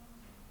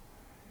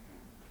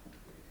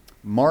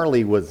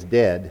Marley was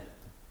dead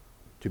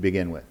to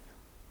begin with.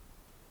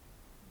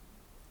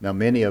 Now,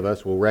 many of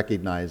us will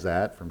recognize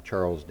that from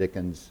Charles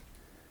Dickens'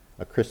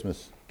 A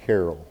Christmas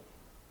Carol.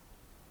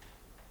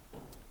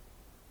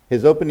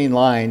 His opening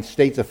line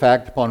states a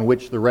fact upon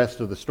which the rest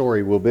of the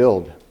story will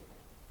build.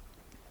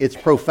 It's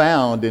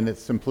profound in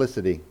its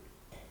simplicity,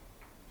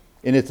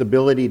 in its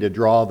ability to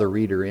draw the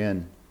reader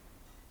in,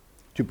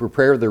 to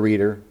prepare the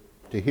reader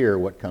to hear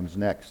what comes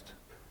next.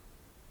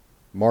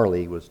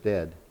 Marley was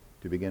dead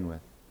to begin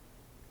with.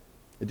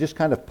 It just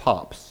kind of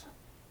pops.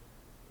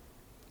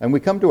 And we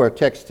come to our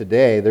text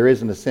today, there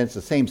is in a sense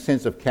the same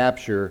sense of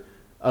capture,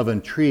 of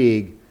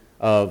intrigue,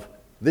 of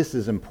this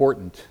is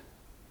important,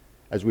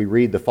 as we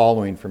read the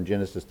following from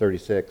Genesis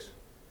 36:6,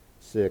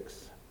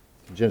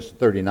 Genesis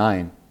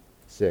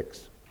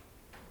 39:6.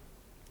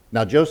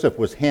 Now Joseph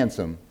was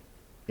handsome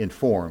in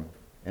form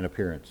and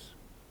appearance.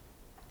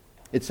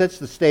 It sets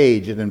the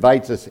stage, it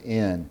invites us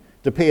in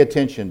to pay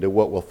attention to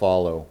what will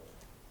follow.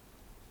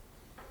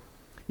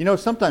 You know,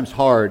 it's sometimes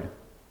hard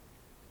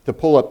to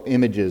pull up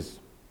images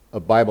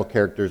of Bible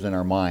characters in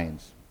our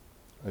minds,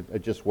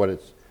 just what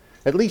it's,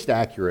 at least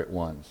accurate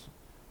ones.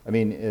 I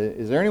mean,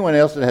 is there anyone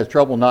else that has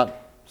trouble not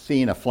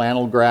seeing a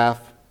flannel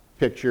graph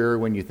picture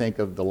when you think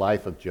of the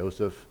life of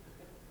Joseph?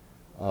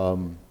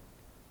 Well,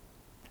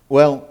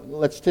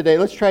 let's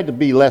try to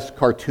be less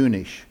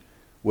cartoonish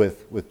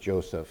with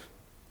Joseph.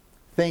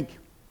 Think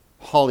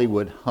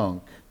Hollywood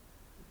hunk.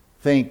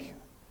 Think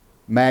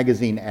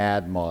magazine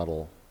ad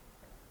model.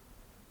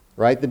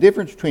 Right? The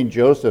difference between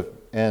Joseph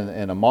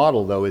and a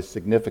model, though, is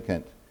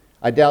significant.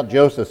 I doubt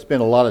Joseph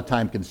spent a lot of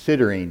time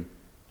considering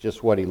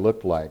just what he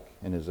looked like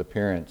in his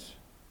appearance.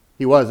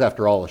 He was,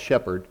 after all, a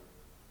shepherd.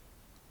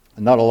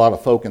 And not a lot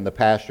of folk in the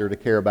pasture to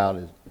care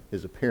about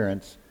his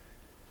appearance.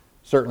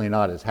 Certainly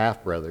not his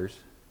half-brothers.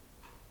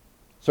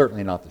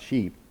 Certainly not the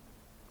sheep.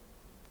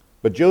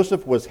 But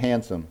Joseph was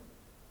handsome.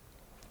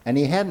 And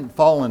he hadn't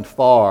fallen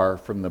far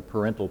from the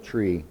parental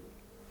tree.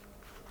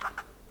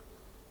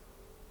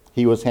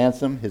 He was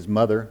handsome. His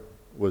mother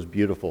was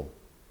beautiful.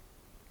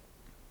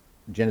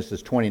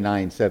 Genesis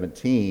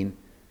 29:17,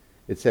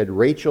 it said,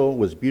 Rachel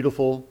was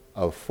beautiful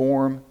of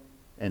form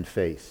and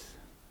face.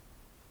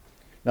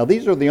 Now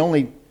these two are the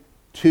only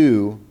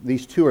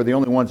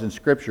ones in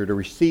Scripture to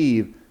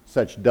receive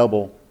such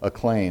double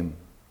acclaim.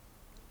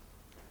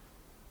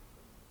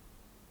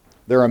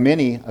 There are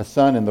many a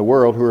son in the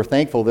world who are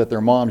thankful that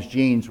their mom's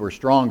genes were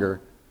stronger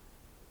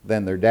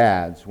than their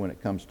dad's when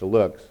it comes to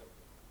looks.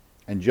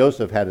 And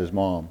Joseph had his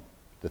mom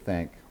to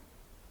thank.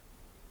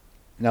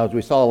 Now, as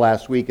we saw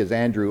last week as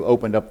Andrew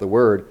opened up the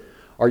Word,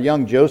 our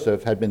young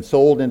Joseph had been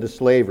sold into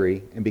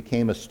slavery and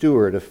became a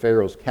steward of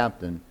Pharaoh's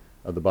captain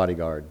of the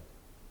bodyguard.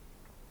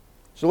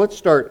 So let's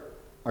start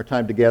our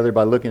time together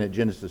by looking at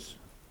Genesis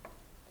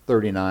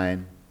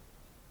 39.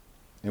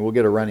 And we'll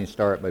get a running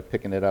start by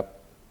picking it up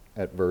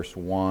at verse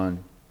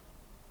 1.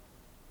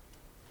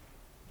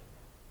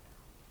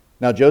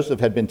 Now Joseph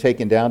had been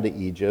taken down to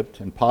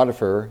Egypt, and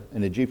Potiphar,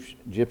 an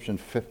Egyptian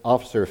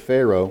officer of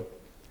Pharaoh,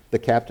 the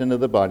captain of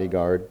the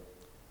bodyguard,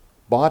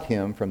 bought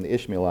him from the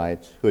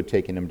Ishmaelites who had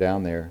taken him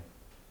down there.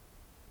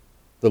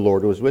 The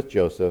Lord was with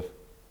Joseph,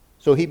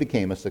 so he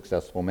became a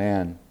successful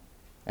man,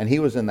 and he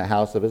was in the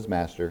house of his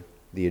master,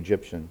 the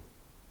Egyptian.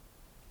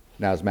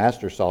 Now his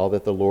master saw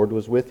that the Lord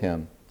was with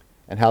him,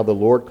 and how the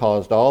Lord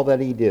caused all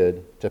that he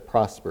did to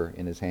prosper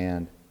in his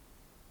hand.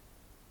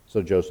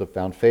 So Joseph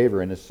found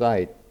favor in his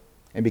sight,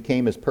 and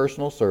became his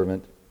personal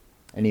servant,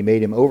 and he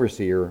made him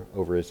overseer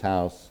over his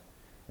house,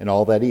 and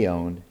all that he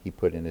owned he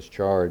put in his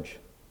charge.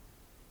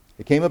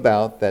 It came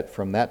about that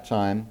from that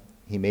time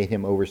he made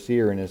him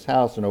overseer in his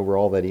house and over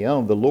all that he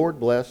owned. The Lord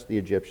blessed the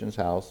Egyptian's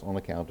house on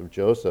account of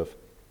Joseph.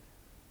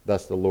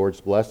 Thus the Lord's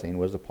blessing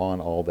was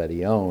upon all that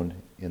he owned,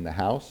 in the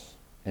house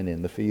and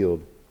in the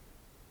field.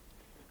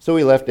 So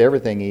he left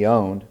everything he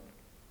owned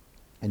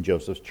in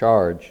Joseph's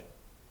charge.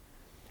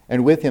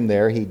 And with him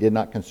there he did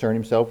not concern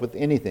himself with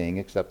anything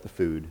except the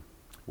food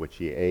which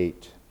he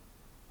ate.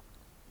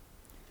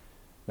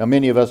 Now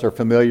many of us are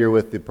familiar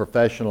with the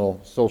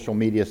professional social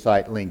media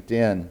site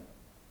LinkedIn.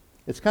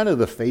 It's kind of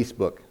the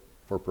Facebook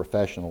for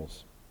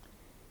professionals.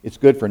 It's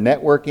good for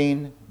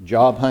networking,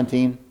 job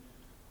hunting,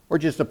 or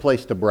just a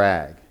place to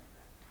brag.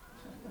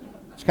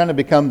 It's kind of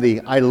become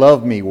the I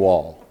love me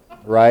wall,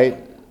 right?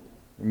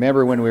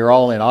 Remember when we were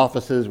all in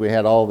offices, we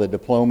had all the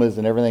diplomas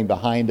and everything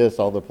behind us,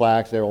 all the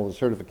plaques, all the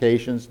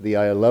certifications, the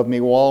I love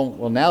me wall.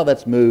 Well, now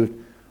that's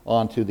moved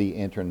onto the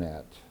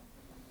internet.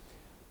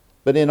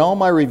 But in all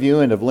my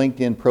reviewing of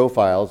LinkedIn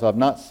profiles, I've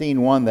not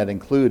seen one that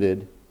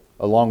included,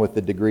 along with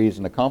the degrees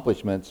and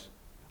accomplishments,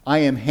 I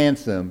am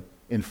handsome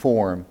in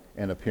form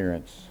and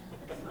appearance.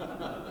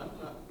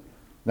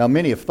 Now,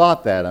 many have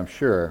thought that, I'm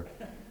sure,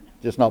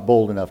 just not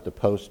bold enough to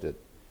post it.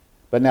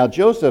 But now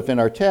Joseph in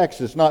our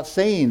text is not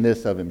saying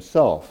this of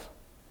himself,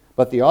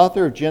 but the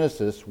author of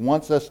Genesis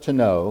wants us to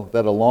know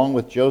that along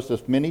with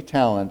Joseph's many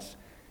talents,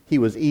 he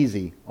was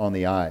easy on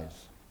the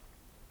eyes.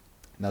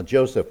 Now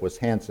Joseph was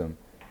handsome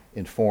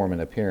in form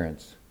and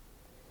appearance.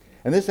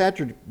 And this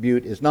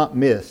attribute is not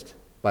missed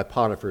by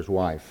Potiphar's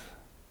wife.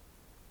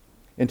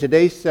 In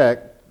today's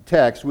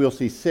text, we'll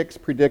see 6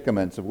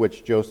 predicaments of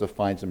which Joseph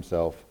finds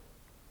himself.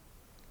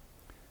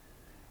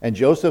 And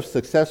Joseph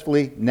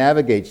successfully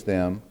navigates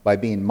them by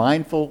being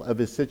mindful of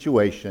his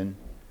situation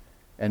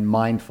and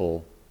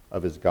mindful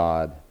of his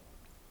God.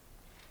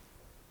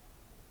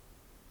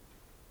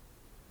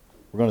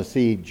 We're going to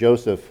see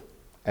Joseph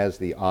as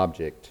the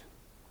object.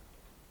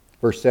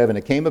 Verse 7,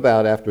 it came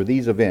about after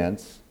these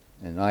events,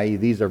 and i.e.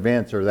 these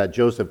events are that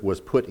Joseph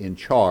was put in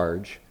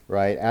charge,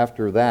 right?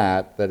 After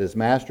that his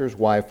master's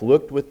wife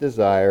looked with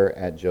desire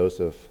at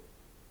Joseph.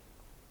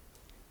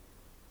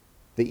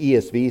 The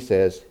ESV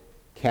says,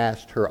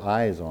 cast her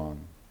eyes on.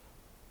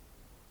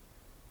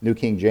 New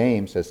King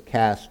James says,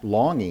 cast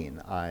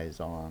longing eyes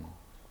on.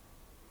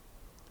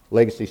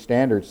 Legacy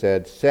Standard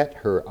said, set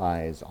her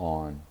eyes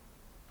on.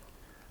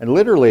 And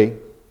literally,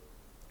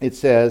 it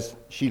says,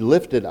 she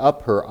lifted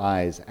up her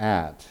eyes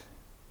at.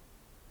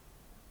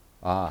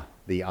 Ah,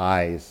 the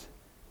eyes.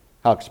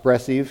 How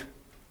expressive,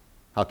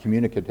 how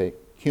communicative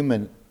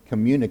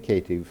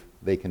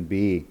they can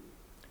be.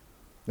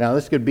 Now,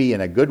 this could be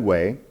in a good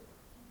way.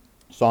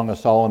 Song of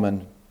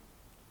Solomon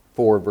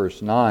 4,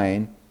 verse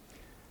 9.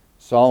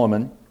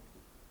 Solomon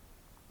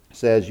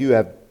says, you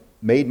have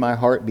made my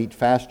heart beat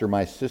faster,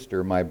 my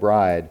sister, my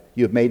bride.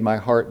 You have made my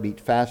heart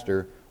beat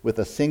faster with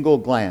a single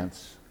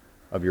glance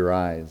of your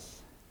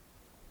eyes.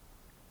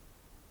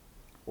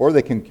 Or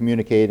they can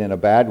communicate in a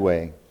bad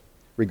way.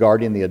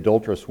 Regarding the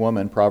adulterous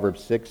woman,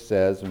 Proverbs 6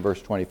 says in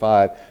verse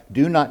 25,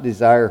 do not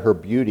desire her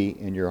beauty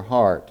in your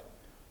heart,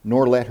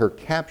 nor let her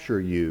capture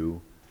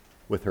you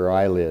with her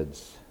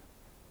eyelids.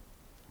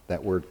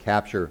 That word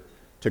capture,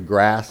 to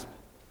grasp,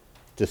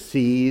 to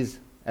seize,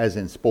 as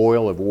in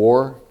spoil of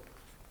war.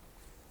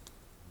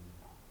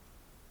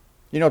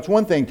 You know, it's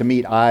one thing to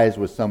meet eyes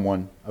with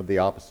someone of the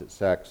opposite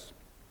sex.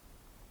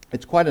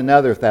 It's quite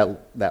another if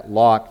that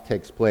look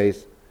takes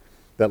place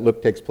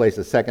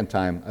a second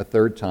time, a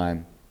third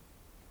time.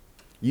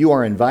 You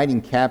are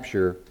inviting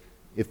capture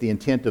if the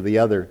intent of the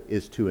other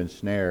is to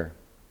ensnare.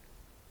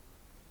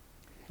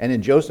 And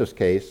in Joseph's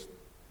case,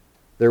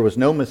 there was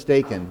no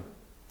mistaking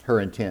her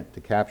intent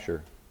to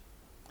capture.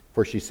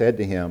 For she said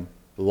to him,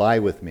 lie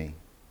with me.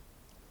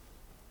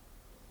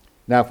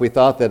 Now, if we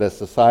thought that a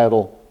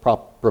societal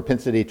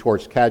propensity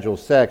towards casual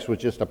sex was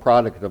just a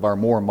product of our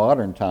more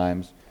modern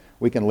times,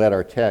 we can let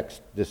our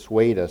text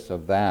dissuade us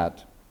of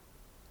that.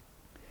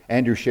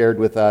 Andrew shared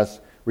with us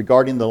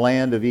regarding the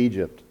land of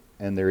Egypt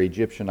and their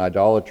Egyptian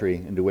idolatry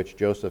into which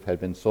Joseph had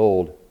been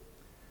sold.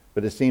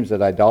 But it seems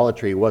that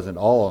idolatry wasn't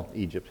all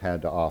Egypt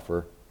had to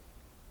offer.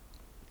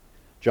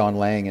 John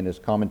Lang in his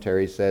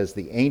commentary says,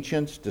 the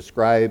ancients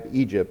describe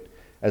Egypt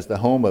as the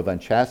home of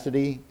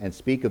unchastity and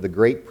speak of the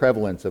great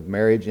prevalence of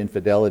marriage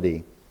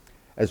infidelity,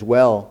 as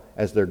well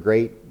as their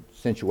great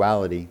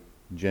sensuality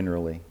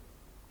generally.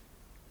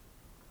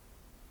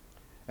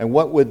 And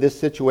what would this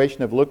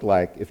situation have looked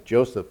like if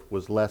Joseph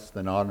was less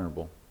than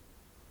honorable?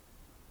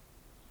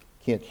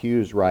 Kent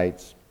Hughes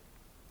writes,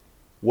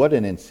 what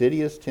an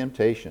insidious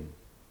temptation.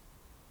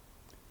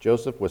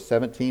 Joseph was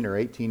 17 or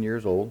 18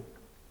 years old.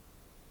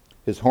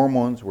 His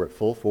hormones were at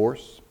full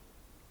force.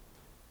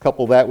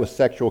 Couple that with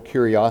sexual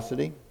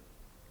curiosity.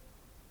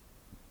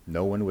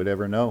 No one would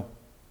ever know.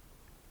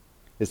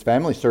 His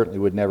family certainly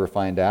would never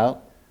find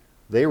out.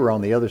 They were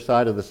on the other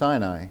side of the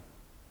Sinai.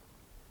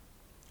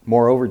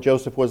 Moreover,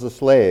 Joseph was a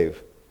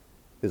slave.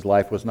 His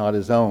life was not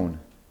his own.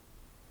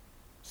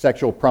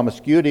 Sexual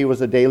promiscuity was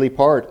a daily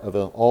part of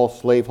all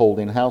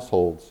slaveholding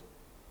households.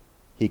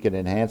 He could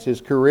enhance his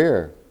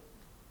career.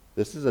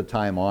 This is a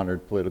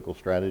time-honored political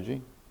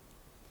strategy.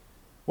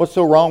 What's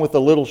so wrong with a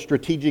little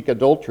strategic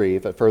adultery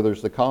if it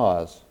furthers the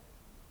cause?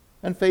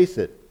 And face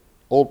it,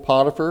 old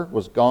Potiphar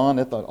was gone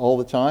all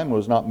the time,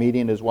 was not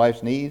meeting his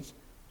wife's needs.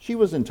 She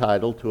was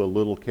entitled to a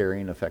little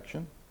caring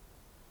affection.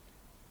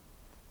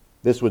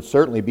 This would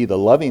certainly be the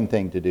loving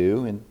thing to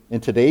do. And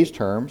in today's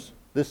terms,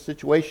 this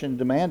situation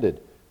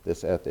demanded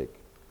this ethic.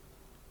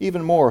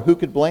 Even more, who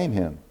could blame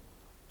him?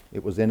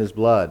 It was in his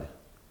blood.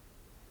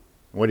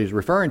 What he's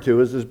referring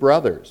to is his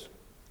brothers.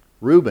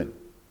 Reuben,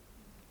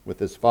 with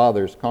his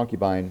father's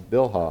concubine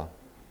Bilhah,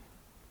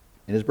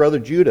 and his brother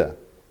Judah,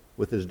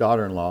 with his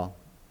daughter-in-law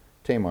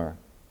Tamar.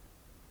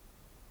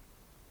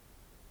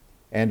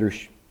 Andrew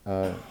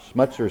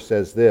Schmutzer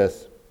says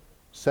this,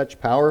 such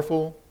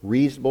powerful,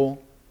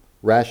 reasonable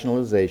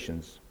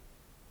rationalizations.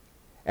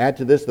 Add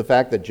to this the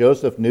fact that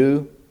Joseph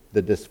knew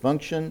the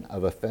dysfunction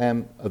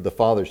of the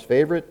father's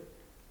favorite,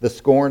 the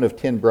scorn of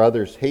 10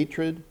 brothers'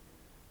 hatred,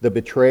 the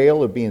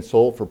betrayal of being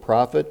sold for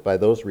profit by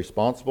those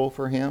responsible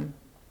for him,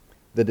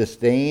 the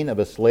disdain of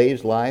a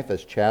slave's life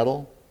as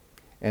chattel,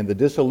 and the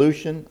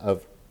dissolution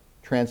of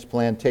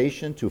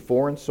transplantation to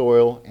foreign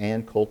soil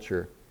and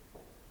culture.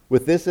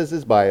 With this as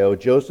his bio,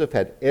 Joseph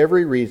had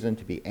every reason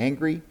to be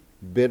angry,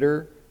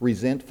 bitter,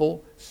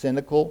 resentful,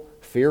 cynical,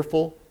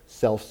 fearful,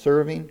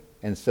 self-serving,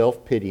 and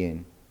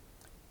self-pitying.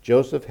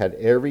 Joseph had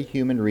every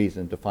human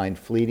reason to find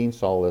fleeting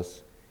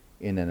solace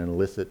in an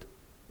illicit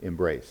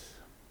embrace.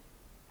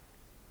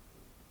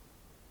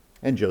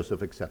 And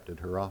Joseph accepted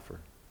her offer.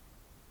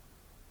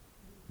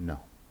 No.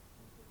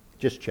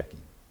 Just checking.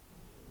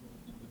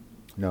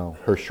 No,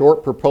 her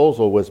short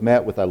proposal was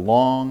met with a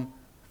long,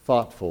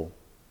 thoughtful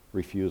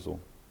refusal.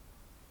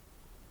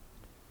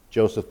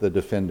 Joseph the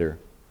defender.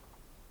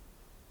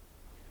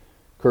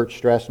 Kurt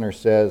Strassner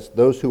says,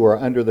 those who are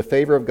under the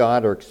favor of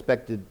God are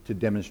expected to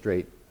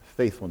demonstrate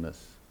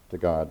faithfulness to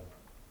God.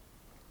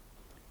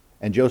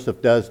 And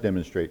Joseph does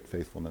demonstrate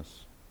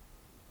faithfulness.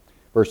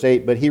 Verse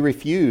 8, but he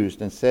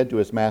refused and said to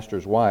his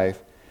master's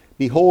wife,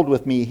 behold,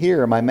 with me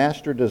here, my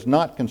master does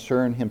not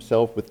concern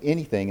himself with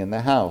anything in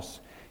the house,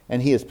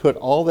 and he has put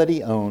all that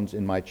he owns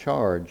in my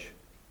charge.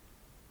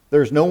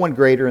 There is no one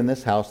greater in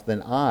this house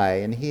than I,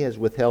 and he has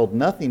withheld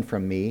nothing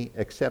from me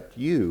except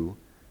you,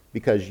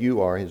 because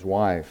you are his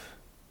wife.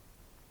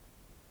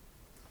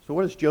 So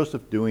what is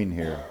Joseph doing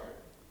here?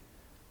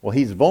 Well,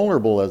 he's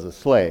vulnerable as a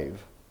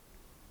slave,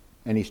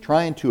 and he's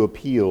trying to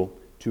appeal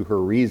to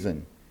her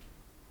reason.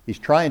 He's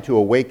trying to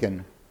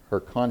awaken her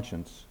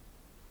conscience.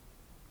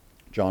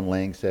 John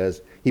Lang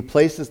says, he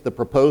places the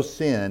proposed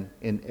sin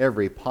in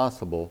every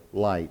possible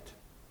light.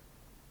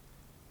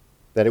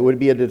 That it would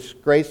be a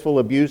disgraceful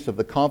abuse of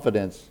the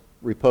confidence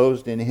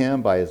reposed in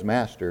him by his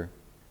master.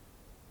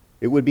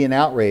 It would be an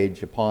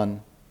outrage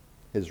upon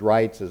his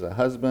rights as a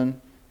husband.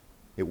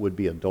 It would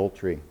be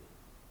adultery.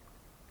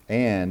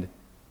 And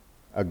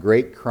a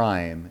great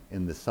crime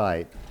in the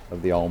sight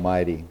of the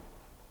Almighty.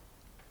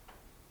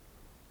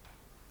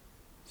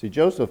 See,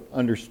 Joseph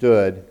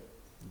understood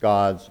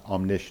God's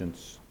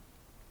omniscience.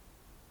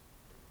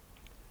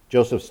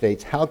 Joseph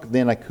states, how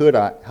then could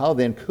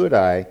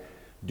I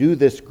do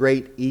this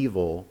great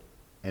evil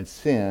and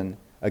sin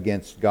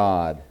against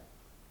God?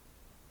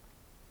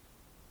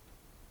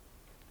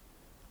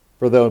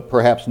 For though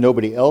perhaps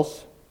nobody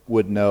else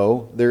would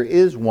know, there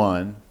is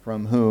one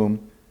from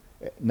whom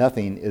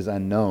nothing is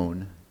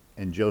unknown,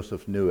 and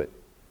Joseph knew it.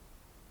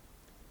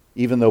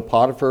 Even though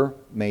Potiphar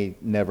may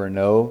never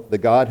know, the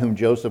God whom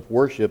Joseph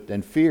worshipped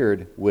and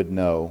feared would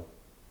know.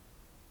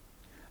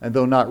 And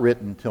though not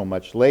written till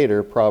much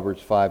later,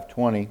 Proverbs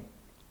 5:20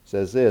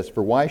 says this,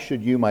 for why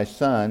should you, my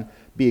son,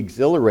 be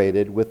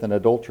exhilarated with an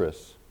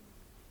adulteress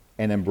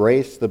and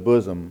embrace the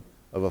bosom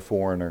of a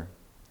foreigner?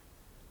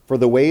 For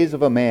the ways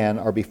of a man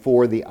are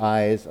before the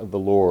eyes of the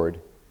Lord,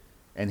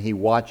 and he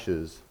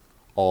watches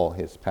all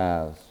his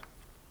paths.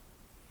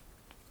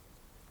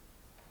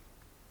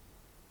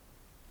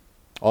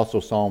 Also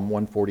Psalm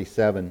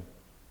 147,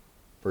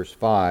 verse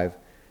 5,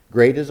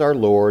 great is our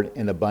Lord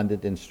and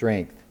abundant in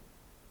strength.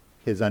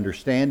 His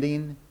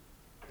understanding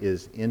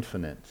is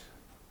infinite.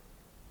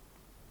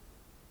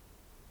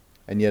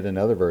 And yet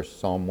another verse,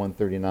 Psalm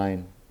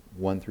 139,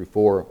 1 through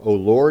 4. O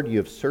Lord, you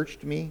have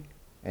searched me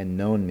and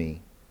known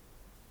me.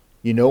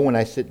 You know when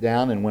I sit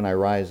down and when I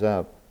rise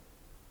up.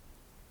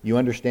 You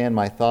understand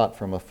my thought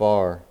from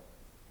afar.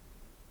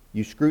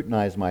 You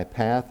scrutinize my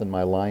path and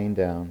my lying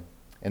down,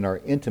 and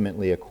are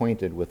intimately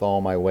acquainted with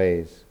all my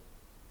ways.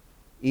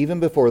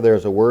 Even before there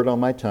is a word on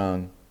my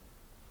tongue,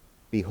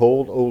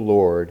 behold, O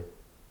Lord,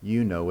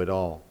 you know it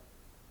all.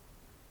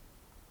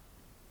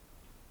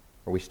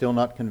 Are we still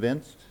not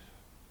convinced?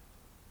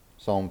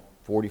 Psalm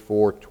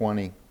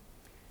 44:20.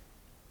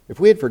 If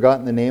we had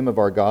forgotten the name of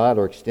our God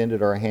or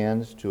extended our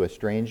hands to a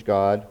strange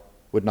God,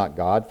 would not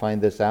God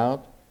find this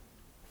out?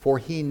 For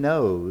he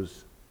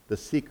knows the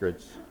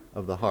secrets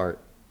of the heart.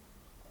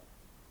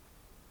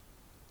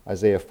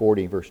 Isaiah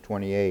 40, verse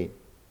 28.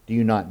 Do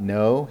you not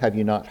know? Have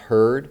you not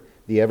heard?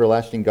 The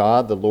everlasting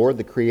God, the Lord,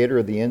 the creator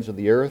of the ends of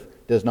the earth,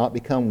 does not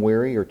become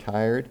weary or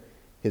tired.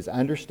 His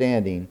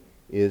understanding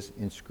is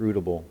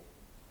inscrutable.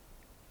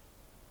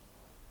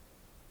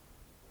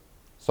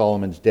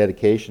 Solomon's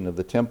dedication of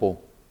the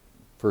temple,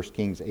 1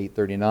 Kings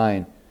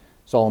 8:39.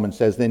 Solomon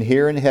says, then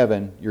hear in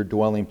heaven your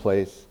dwelling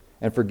place,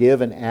 and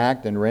forgive and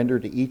act and render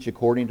to each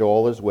according to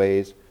all his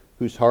ways,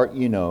 whose heart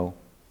you know,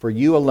 for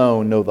you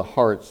alone know the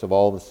hearts of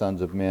all the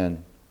sons of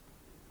men.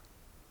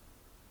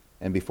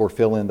 And before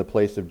fill in the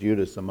place of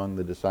Judas among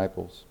the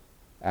disciples,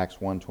 Acts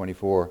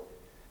 1:24.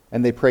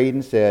 And they prayed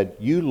and said,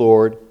 you,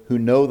 Lord, who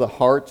know the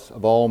hearts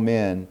of all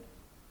men,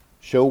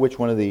 show which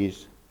one of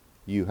these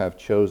you have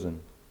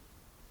chosen.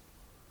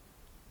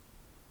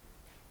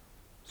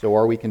 So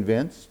are we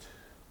convinced?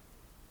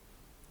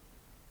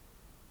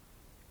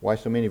 Why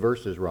so many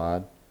verses,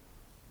 Rod?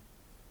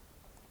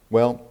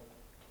 Well,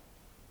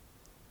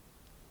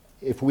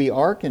 if we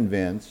are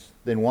convinced,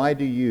 then why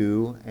do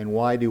you and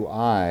why do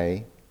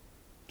I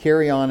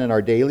carry on in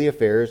our daily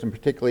affairs, and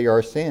particularly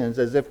our sins,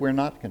 as if we're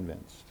not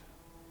convinced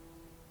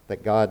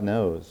that God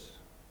knows,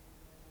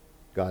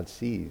 God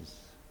sees?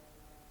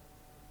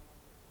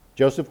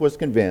 Joseph was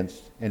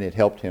convinced, and it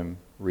helped him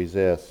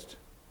resist.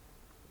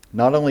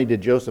 Not only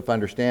did Joseph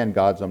understand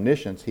God's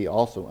omniscience, he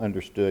also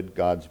understood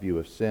God's view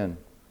of sin.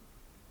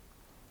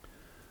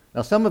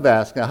 Now some have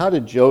asked, how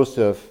did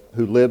Joseph,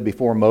 who lived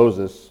before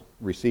Moses,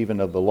 receiving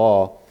of the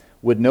law,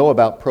 would know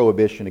about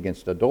prohibition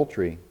against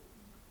adultery?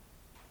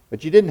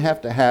 But you didn't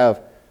have to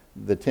have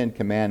the 10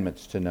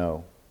 Commandments to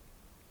know.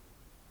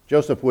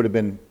 Joseph would have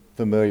been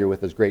familiar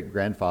with his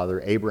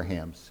great-grandfather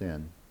Abraham's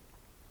sin.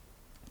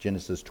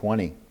 Genesis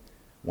 20,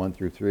 1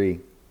 through 3.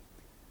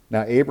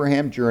 Now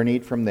Abraham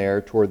journeyed from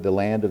there toward the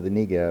land of the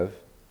Negev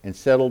and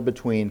settled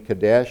between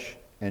Kadesh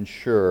and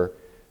Shur.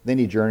 Then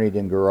he journeyed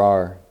in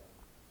Gerar.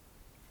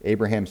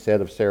 Abraham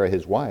said of Sarah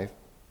his wife,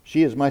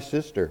 "She is my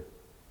sister."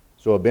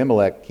 So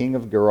Abimelech, king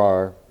of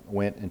Gerar,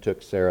 went and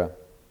took Sarah.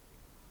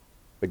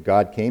 But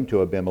God came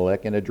to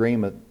Abimelech in a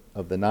dream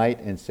of the night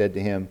and said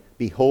to him,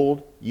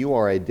 "Behold, you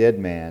are a dead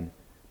man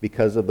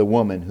because of the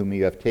woman whom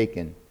you have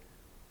taken,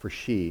 for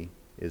she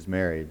is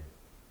married."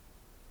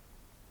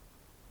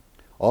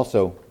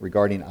 Also,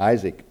 regarding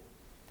Isaac,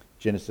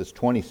 Genesis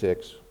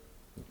 26,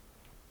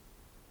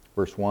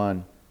 verse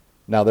 1.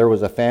 Now there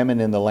was a famine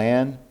in the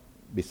land,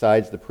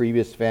 besides the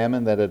previous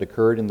famine that had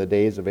occurred in the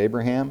days of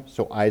Abraham.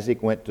 So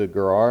Isaac went to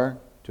Gerar,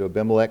 to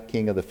Abimelech,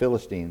 king of the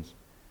Philistines.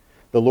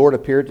 The Lord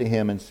appeared to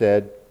him and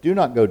said, "Do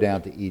not go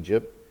down to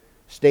Egypt.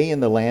 Stay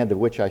in the land of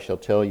which I shall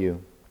tell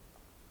you.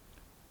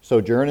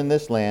 Sojourn in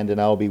this land, and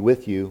I will be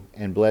with you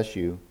and bless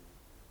you.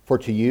 For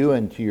to you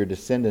and to your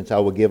descendants I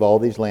will give all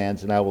these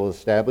lands, and I will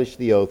establish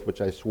the oath which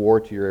I swore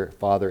to your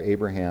father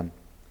Abraham.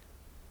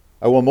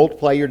 I will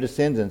multiply your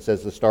descendants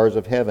as the stars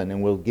of heaven,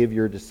 and will give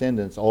your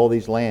descendants all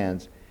these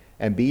lands,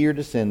 and be your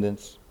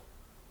descendants,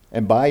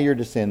 and by your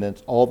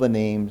descendants all the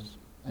names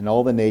and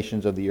all the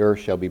nations of the earth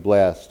shall be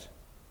blessed."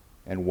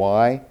 And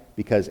why?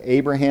 Because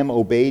Abraham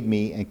obeyed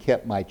me and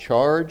kept my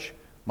charge,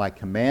 my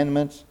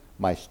commandments,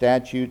 my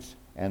statutes,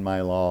 and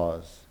my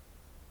laws.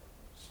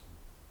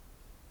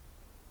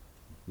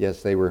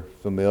 Yes, they were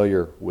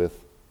familiar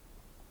with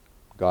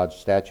God's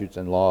statutes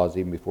and laws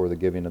even before the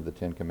giving of the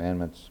Ten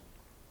Commandments.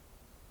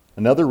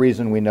 Another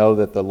reason we know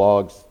that the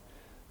laws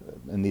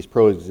and these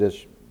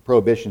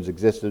prohibitions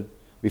existed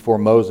before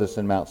Moses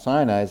and Mount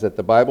Sinai is that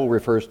the Bible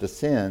refers to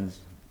sins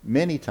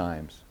many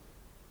times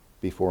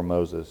before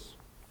Moses.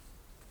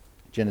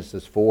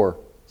 Genesis 4,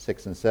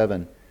 6 and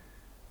 7.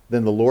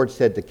 Then the Lord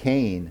said to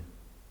Cain,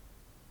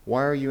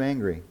 "Why are you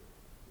angry?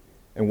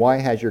 And why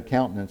has your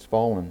countenance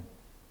fallen?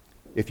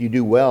 If you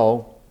do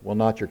well, will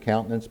not your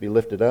countenance be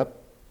lifted up?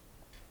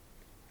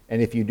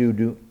 And if you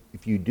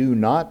do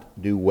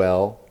not do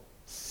well,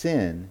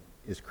 sin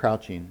is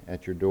crouching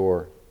at your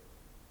door,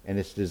 and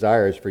its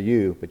desire is for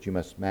you, but you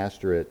must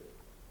master it."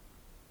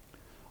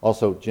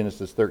 Also,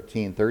 Genesis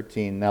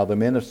 13:13. Now the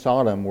men of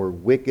Sodom were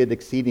wicked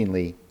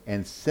exceedingly,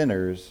 and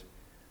sinners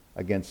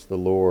against the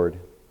Lord.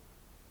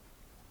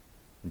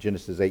 In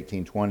Genesis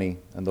 18:20,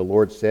 and the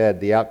Lord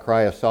said, "The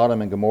outcry of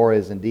Sodom and Gomorrah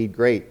is indeed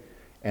great,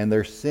 and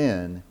their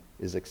sin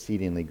is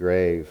exceedingly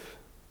grave."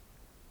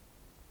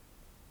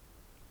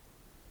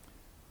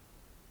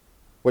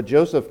 What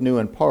Joseph knew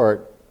in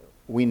part,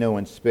 we know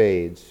in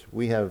spades.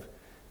 We have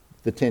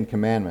the Ten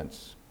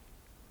Commandments.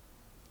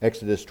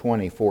 Exodus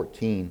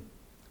 20:14,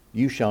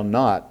 "You shall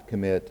not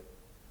commit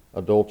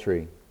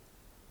adultery."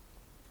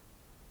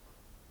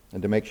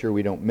 And to make sure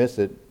we don't miss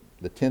it,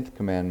 the 10th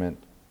commandment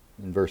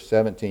in verse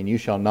 17, "You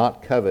shall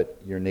not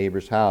covet your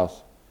neighbor's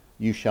house.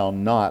 You shall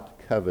not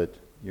covet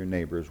your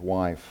neighbor's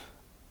wife."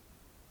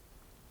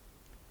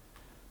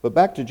 But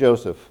back to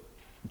Joseph.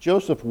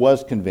 Joseph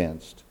was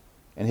convinced,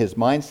 and his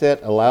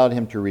mindset allowed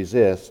him to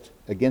resist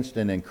against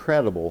an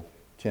incredible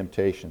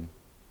temptation.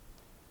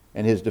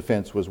 And his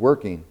defense was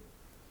working.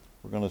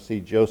 We're going to see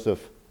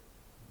Joseph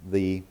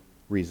the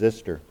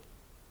resistor.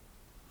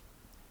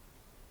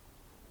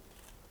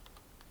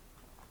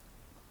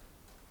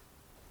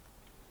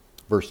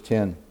 Verse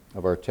 10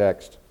 of our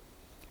text.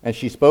 "And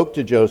she spoke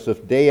to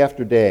Joseph day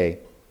after day.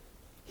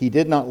 He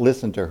did not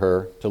listen to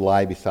her to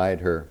lie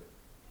beside her."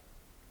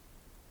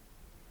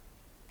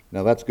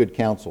 Now that's good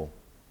counsel.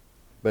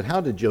 But how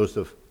did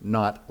Joseph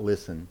not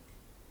listen?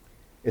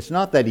 It's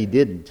not that he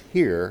didn't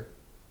hear.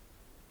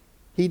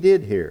 He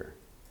did hear.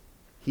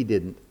 He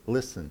didn't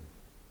listen.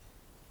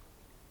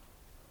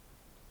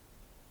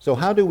 So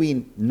how do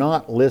we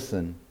not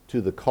listen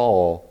to the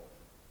call,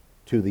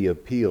 to the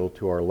appeal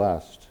to our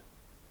lust?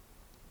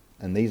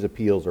 And these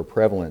appeals are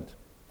prevalent.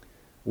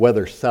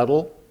 Whether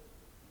subtle,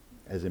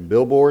 as in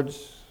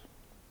billboards,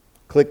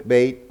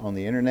 clickbait on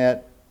the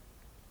internet,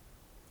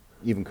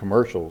 even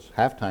commercials,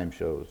 halftime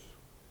shows,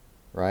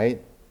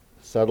 right?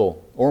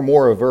 Subtle, or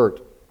more overt.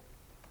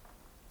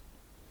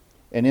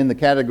 And in the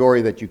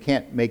category that you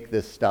can't make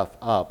this stuff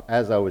up,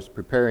 as I was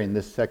preparing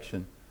this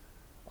section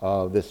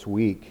this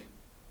week,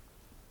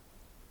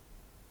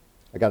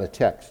 I got a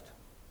text.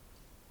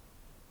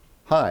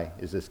 "Hi,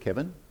 is this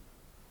Kevin?"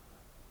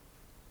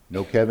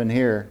 "No Kevin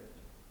here."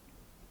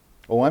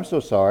 "Oh, I'm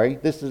so sorry.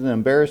 This is an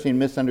embarrassing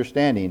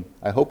misunderstanding.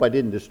 I hope I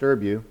didn't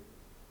disturb you."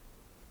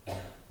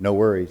 "No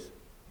worries."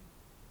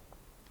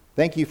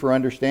 "Thank you for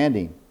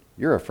understanding.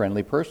 You're a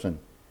friendly person.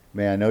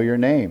 May I know your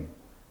name?"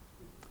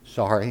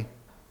 "Sorry,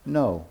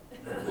 no."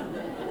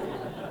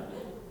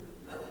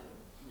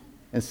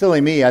 And silly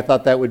me, I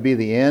thought that would be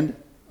the end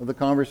of the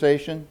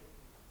conversation.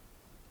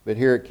 But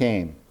here it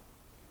came.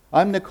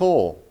 "I'm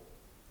Nicole,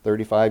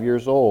 35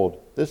 years old.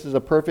 This is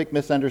a perfect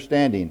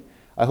misunderstanding.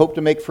 I hope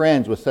to make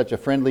friends with such a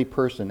friendly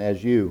person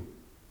as you."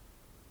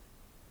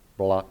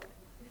 Block.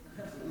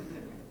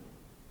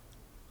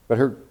 But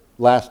her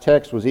last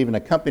text was even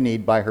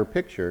accompanied by her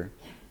picture,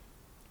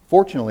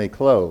 fortunately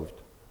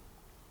clothed.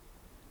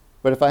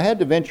 But if I had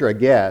to venture a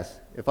guess,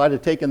 if I'd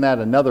have taken that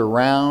another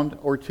round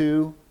or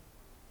two,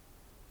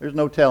 there's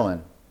no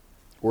telling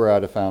where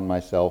I'd have found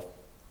myself,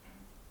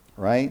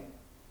 right?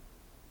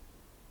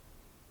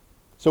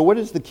 So what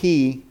is the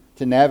key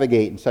to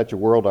navigate in such a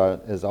world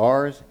as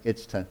ours?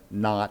 It's to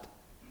not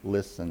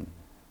listen.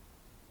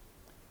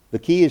 The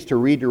key is to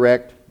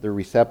redirect the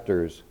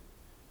receptors.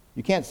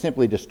 You can't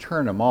simply just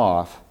turn them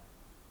off.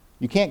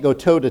 You can't go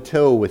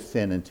toe-to-toe with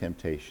sin and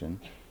temptation.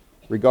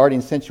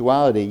 Regarding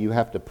sensuality, you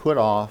have to put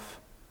off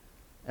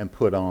and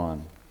put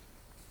on.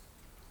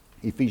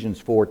 Ephesians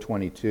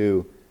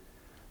 4:22,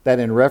 that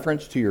in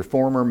reference to your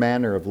former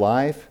manner of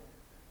life,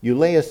 you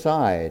lay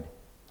aside,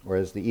 or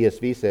as the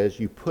ESV says,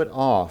 you put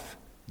off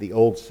the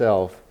old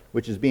self,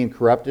 which is being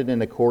corrupted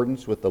in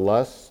accordance with the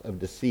lusts of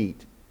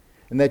deceit,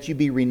 and that you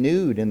be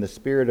renewed in the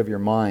spirit of your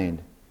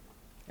mind,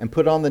 and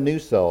put on the new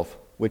self,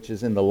 which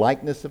is in the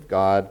likeness of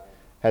God,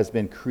 has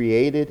been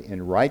created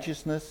in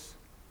righteousness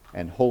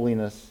and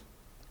holiness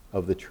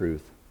of the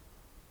truth.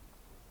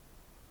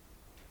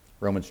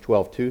 Romans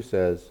 12:2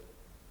 says,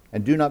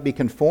 and do not be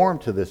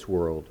conformed to this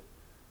world,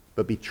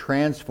 but be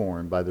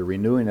transformed by the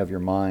renewing of your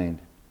mind,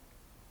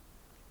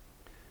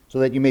 so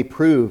that you may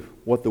prove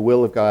what the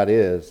will of God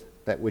is,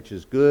 that which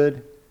is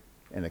good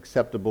and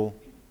acceptable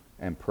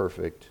and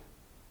perfect.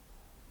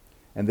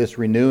 And this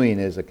renewing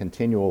is a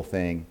continual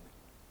thing.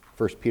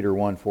 1 Peter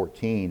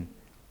 1:14,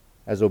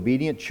 as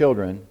obedient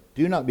children,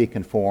 do not be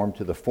conformed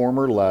to the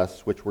former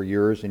lusts which were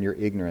yours in your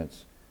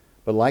ignorance,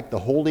 but like the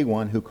Holy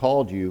One who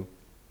called you,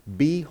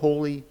 be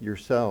holy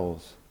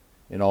yourselves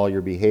in all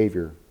your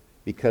behavior,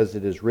 because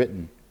it is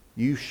written,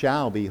 you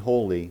shall be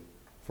holy,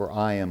 for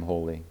I am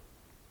holy.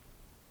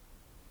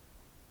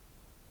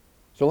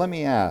 So let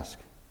me ask,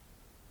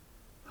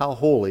 how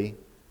holy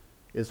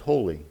is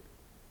holy?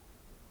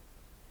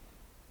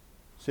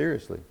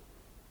 Seriously.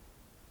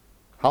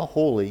 How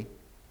holy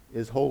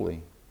is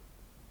holy?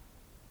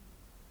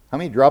 How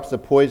many drops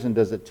of poison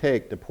does it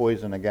take to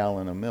poison a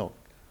gallon of milk?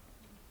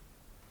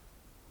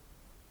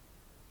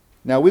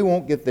 Now, we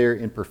won't get there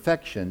in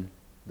perfection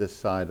this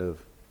side of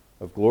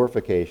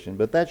glorification,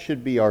 but that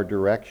should be our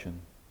direction.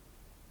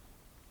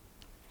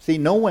 See,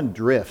 no one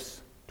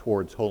drifts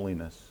towards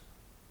holiness.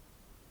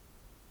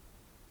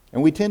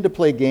 And we tend to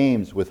play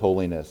games with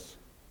holiness.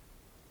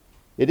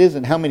 It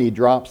isn't how many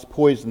drops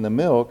poison the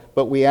milk,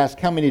 but we ask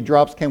how many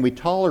drops can we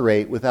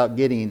tolerate without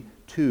getting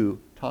too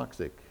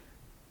toxic.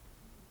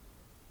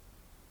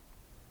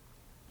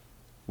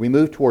 We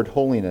move toward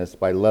holiness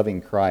by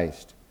loving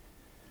Christ,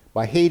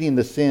 by hating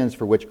the sins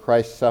for which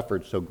Christ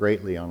suffered so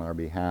greatly on our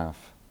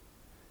behalf,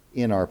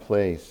 in our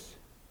place.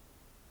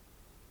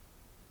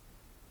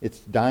 It's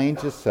dying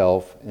to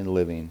self and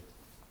living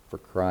for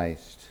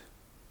Christ.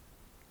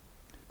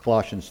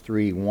 Colossians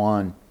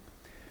 3:1.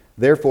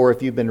 Therefore,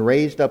 if you've been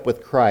raised up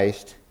with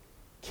Christ,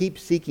 keep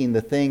seeking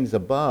the things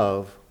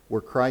above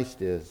where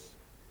Christ is,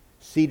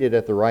 seated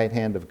at the right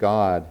hand of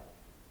God.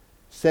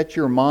 Set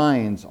your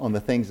minds on the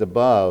things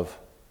above,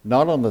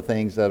 not on the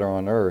things that are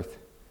on earth.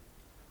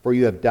 For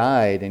you have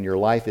died, and your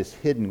life is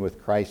hidden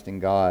with Christ in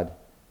God.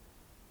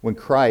 When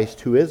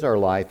Christ, who is our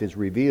life, is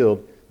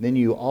revealed, then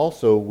you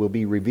also will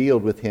be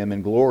revealed with him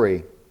in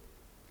glory.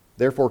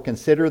 Therefore,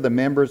 consider the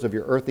members of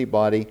your earthly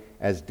body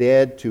as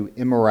dead to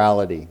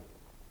immorality.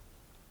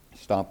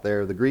 Stop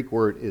there. The Greek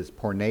word is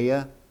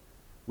porneia.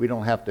 We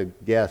don't have to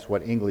guess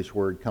what English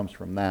word comes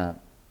from that.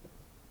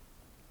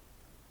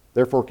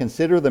 Therefore,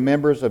 consider the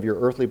members of your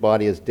earthly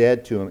body as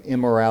dead to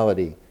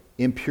immorality,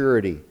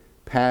 impurity,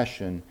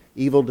 passion,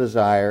 evil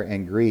desire,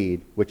 and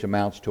greed, which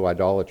amounts to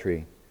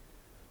idolatry.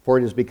 For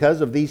it is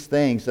because of these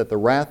things that the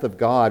wrath of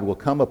God will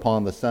come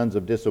upon the sons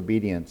of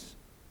disobedience.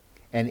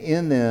 And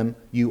in them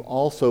you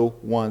also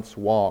once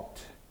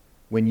walked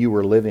when you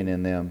were living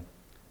in them,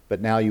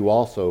 but now you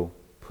also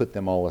put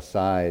them all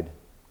aside.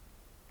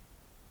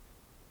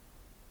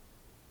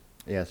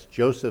 Yes,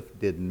 Joseph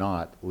did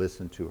not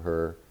listen to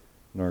her,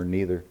 nor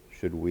neither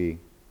should we.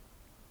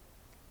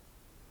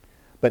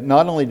 But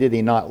not only did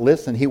he not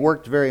listen, he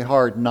worked very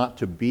hard not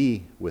to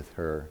be with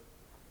her.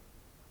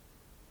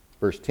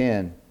 Verse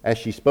 10, as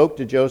she spoke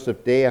to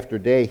Joseph day after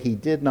day, he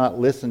did not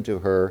listen to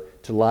her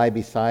to lie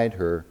beside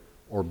her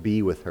or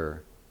be with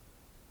her.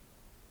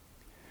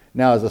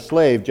 Now, as a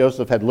slave,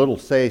 Joseph had little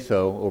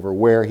say-so over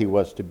where he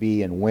was to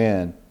be and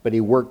when, but he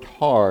worked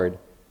hard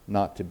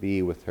not to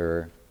be with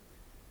her.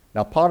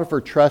 Now,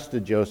 Potiphar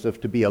trusted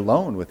Joseph to be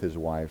alone with his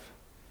wife.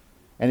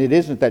 And it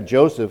isn't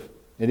Joseph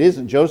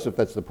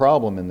that's the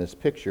problem in this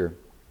picture.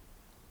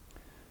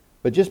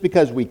 But just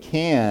because we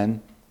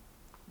can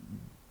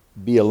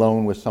be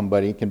alone with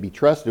somebody, can be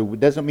trusted,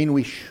 doesn't mean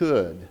we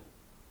should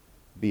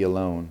be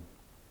alone.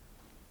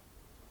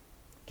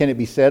 Can it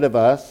be said of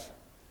us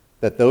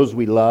that those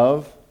we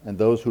love and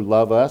those who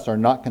love us are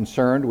not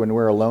concerned when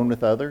we're alone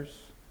with others?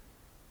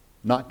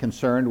 Not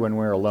concerned when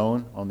we're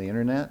alone on the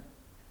internet?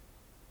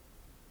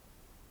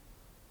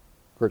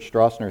 Kurt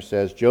Stroessner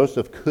says,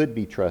 Joseph could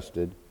be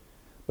trusted,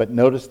 but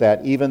notice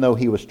that even though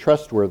he was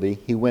trustworthy,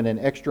 he went an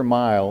extra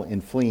mile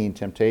in fleeing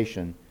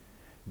temptation.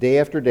 Day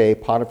after day,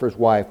 Potiphar's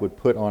wife would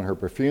put on her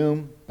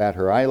perfume, bat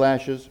her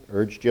eyelashes,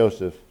 urge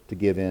Joseph to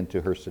give in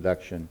to her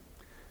seduction.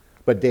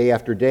 But day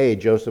after day,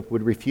 Joseph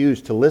would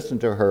refuse to listen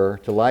to her,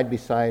 to lie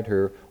beside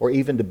her, or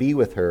even to be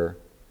with her.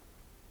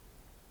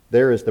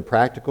 There is the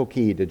practical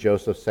key to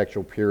Joseph's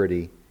sexual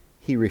purity.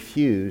 He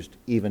refused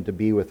even to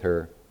be with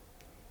her.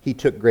 He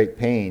took great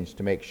pains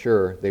to make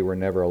sure they were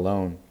never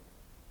alone.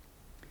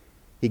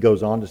 He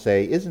goes on to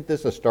say, isn't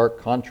this a stark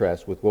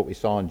contrast with what we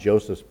saw in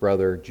Joseph's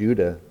brother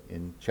Judah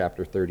in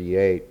chapter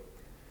 38?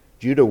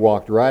 Judah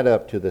walked right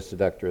up to the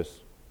seductress.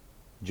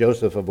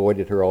 Joseph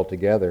avoided her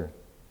altogether.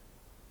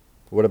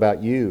 What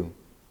about you?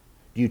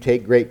 Do you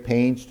take great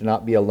pains to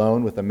not be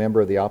alone with a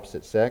member of the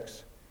opposite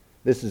sex?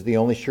 This is the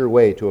only sure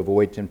way to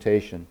avoid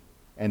temptation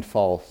and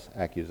false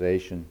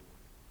accusation.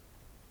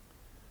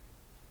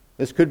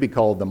 This could be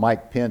called the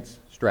Mike Pence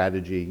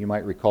strategy. You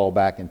might recall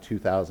back in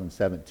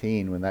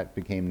 2017 when that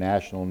became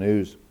national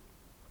news.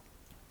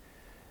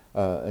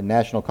 A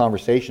national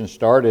conversation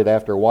started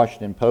after a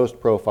Washington Post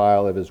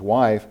profile of his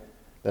wife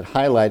that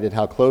highlighted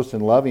how close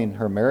and loving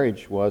her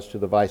marriage was to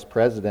the vice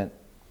president,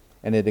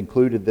 and it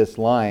included this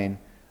line,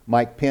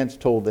 Mike Pence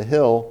told The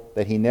Hill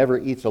that he never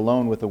eats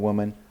alone with a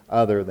woman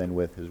other than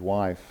with his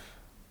wife.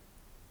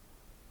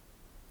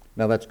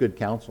 Now that's good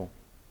counsel.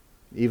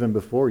 Even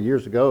before,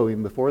 years ago,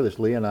 even before this,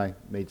 Leah and I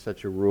made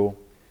such a rule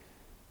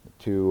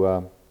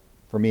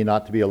for me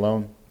not to be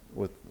alone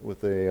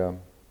with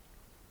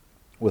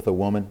a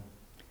woman.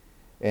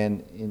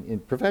 And in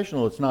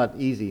professional, it's not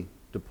easy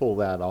to pull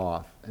that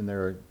off. And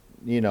there are,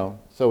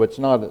 so it's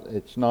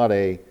not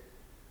a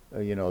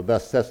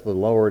thus says the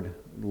Lord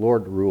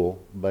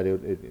rule, but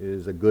it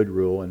is a good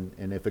rule.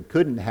 And if it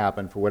couldn't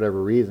happen for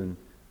whatever reason,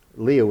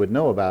 Leah would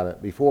know about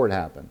it before it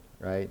happened,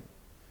 right?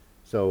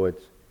 So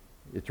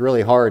it's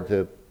really hard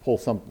to pull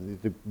something,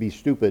 to be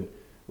stupid,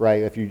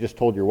 right, if you just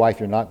told your wife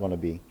you're not going to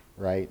be,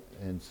 right?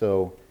 And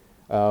so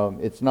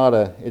it's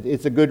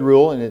a good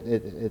rule, and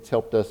it's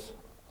helped us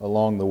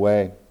along the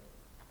way.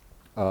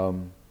 Now,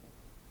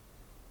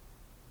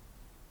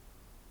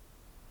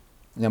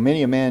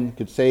 many a man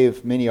could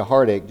save many a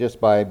heartache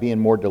just by being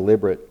more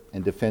deliberate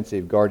and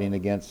defensive, guarding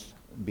against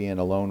being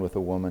alone with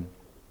a woman.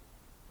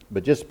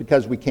 But just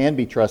because we can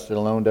be trusted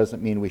alone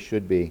doesn't mean we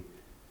should be.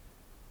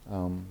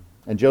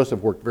 And Joseph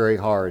worked very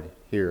hard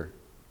here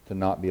to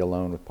not be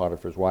alone with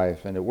Potiphar's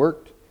wife. And it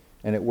worked,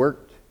 and it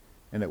worked,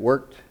 and it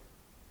worked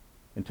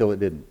until it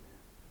didn't.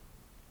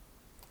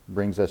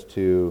 Brings us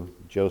to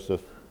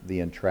Joseph the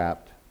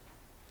entrapped.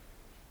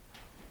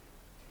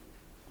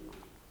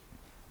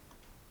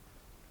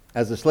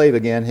 As a slave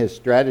again, his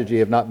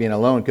strategy of not being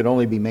alone could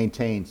only be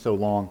maintained so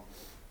long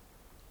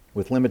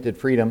with limited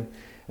freedom.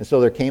 And so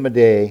there came a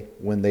day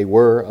when they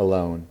were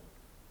alone.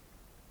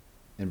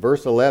 And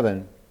verse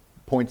 11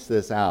 points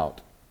this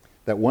out,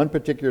 that one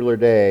particular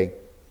day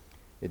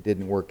it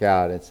didn't work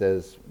out. It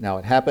says, now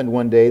it happened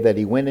one day that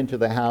he went into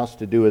the house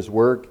to do his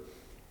work,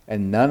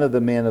 and none of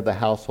the men of the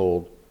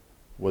household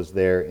was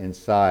there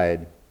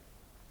inside.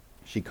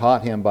 She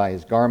caught him by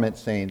his garment,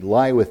 saying,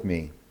 lie with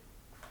me.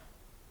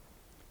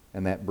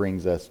 And that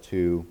brings us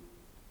to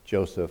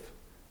Joseph,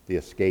 the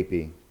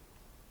escapee.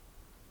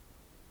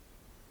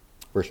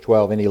 Verse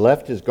 12, and he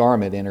left his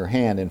garment in her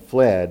hand and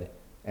fled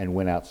and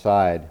went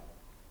outside.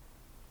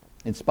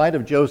 In spite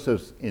of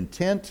Joseph's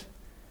intent,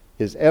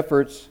 his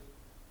efforts,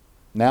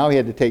 now he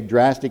had to take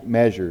drastic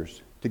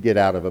measures to get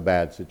out of a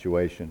bad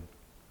situation.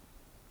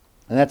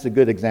 And that's a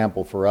good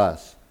example for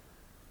us.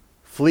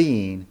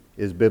 Fleeing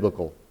is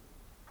biblical.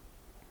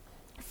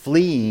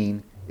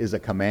 Fleeing is a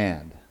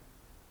command.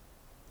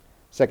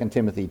 2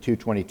 Timothy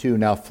 2:22,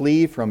 now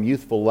flee from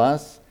youthful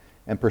lusts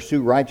and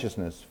pursue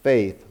righteousness,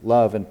 faith,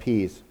 love, and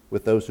peace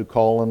with those who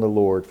call on the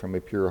Lord from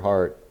a pure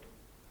heart.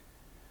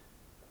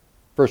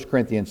 1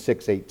 Corinthians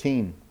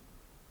 6:18,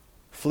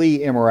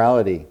 flee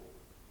immorality.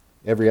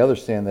 Every other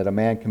sin that a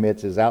man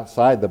commits is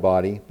outside the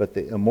body, but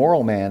the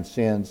immoral man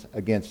sins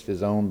against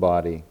his own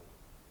body.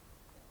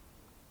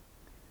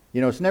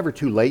 It's never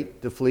too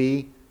late to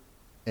flee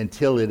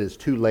until it is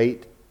too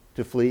late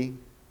to flee.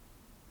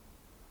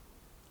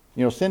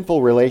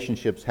 Sinful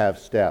relationships have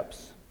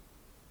steps,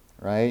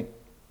 right?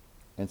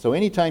 And so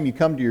anytime you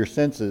come to your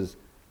senses,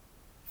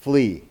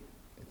 flee.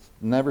 It's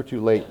never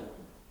too late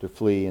to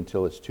flee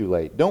until it's too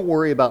late. Don't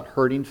worry about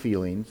hurting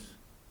feelings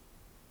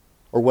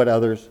or what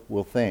others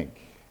will think.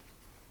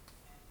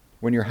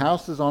 When your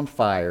house is on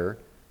fire,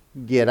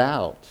 get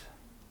out.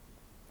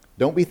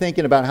 Don't be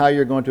thinking about how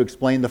you're going to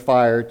explain the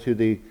fire to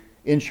the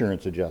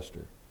insurance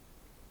adjuster.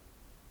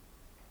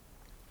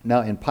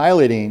 Now, in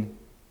piloting,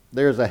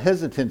 there's a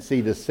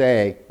hesitancy to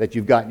say that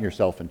you've gotten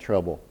yourself in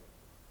trouble.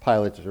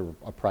 Pilots are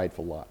a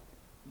prideful lot.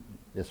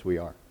 Yes, we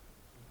are.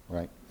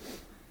 Right?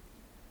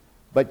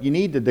 But you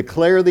need to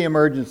declare the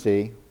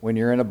emergency when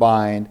you're in a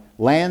bind,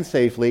 land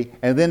safely,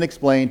 and then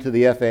explain to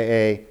the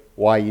FAA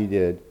why you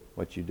did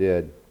what you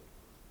did.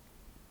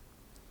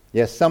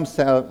 Yes,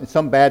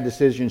 some bad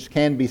decisions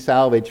can be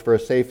salvaged for a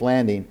safe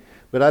landing,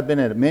 but I've been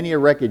at many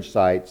wreckage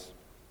sites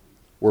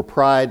where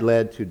pride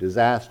led to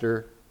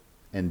disaster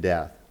and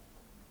death.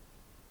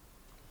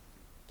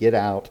 Get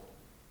out.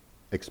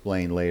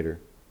 Explain later.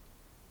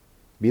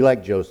 Be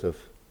like Joseph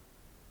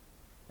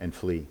and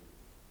flee.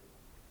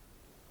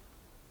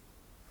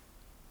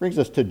 Brings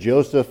us to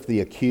Joseph the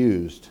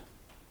accused.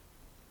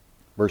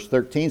 Verse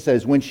 13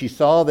 says, when she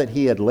saw that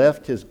he had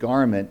left his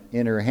garment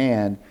in her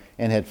hand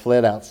and had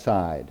fled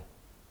outside.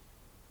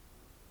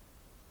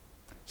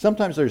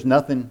 Sometimes there's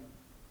nothing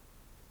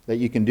that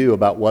you can do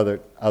about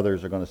what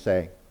others are going to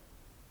say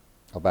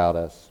about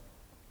us.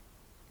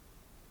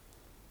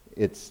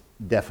 It's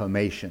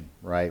defamation,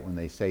 right, when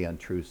they say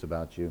untruths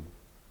about you.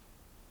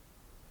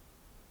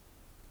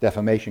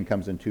 Defamation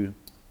comes in two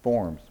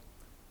forms.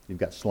 You've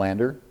got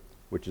slander,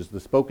 which is the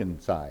spoken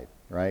side,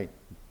 right?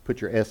 Put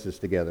your S's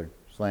together.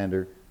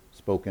 Slander,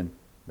 spoken.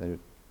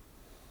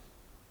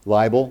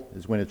 Libel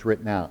is when it's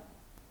written out.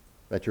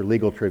 That's your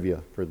legal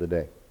trivia for the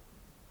day.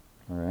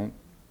 All right?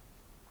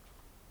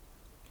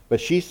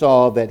 But she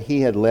saw that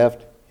he had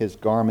left his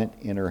garment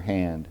in her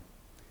hand.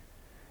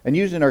 And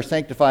using our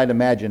sanctified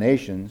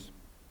imaginations,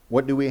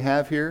 what do we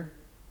have here?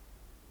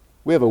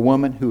 We have a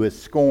woman who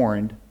is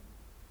scorned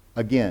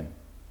again.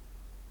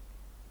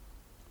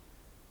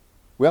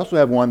 We also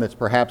have one that's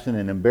perhaps in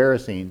an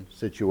embarrassing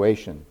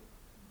situation.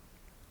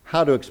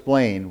 How to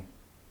explain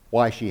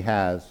why she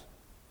has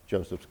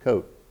Joseph's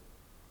coat.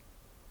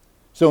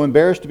 So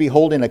embarrassed to be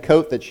holding a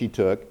coat that she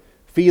took,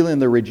 feeling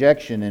the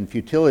rejection and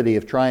futility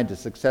of trying to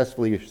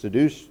successfully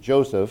seduce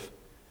Joseph,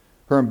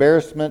 her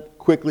embarrassment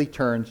quickly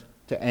turns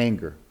to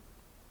anger.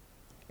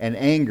 And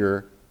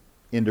anger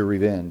into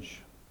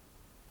revenge.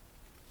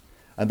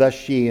 And thus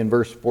she, in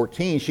verse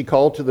 14, she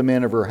called to the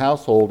men of her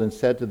household and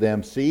said to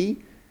them, see,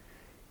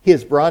 he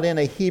has brought in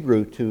a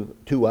Hebrew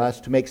to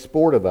us to make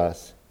sport of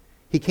us.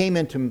 He came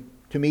in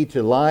to me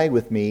to lie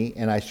with me,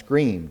 and I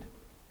screamed.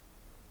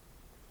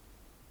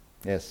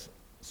 Yes,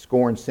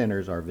 scorned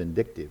sinners are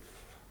vindictive.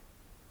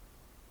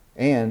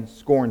 And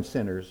scorned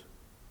sinners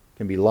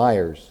can be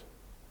liars.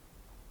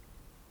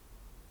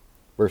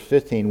 Verse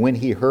 15, when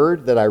he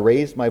heard that I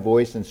raised my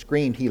voice and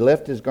screamed, he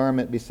left his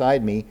garment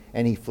beside me,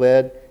 and he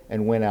fled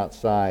and went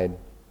outside.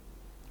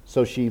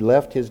 So she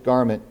left his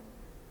garment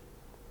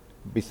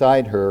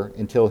beside her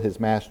until his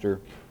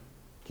master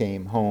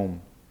came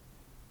home.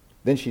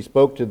 Then she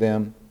spoke to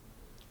him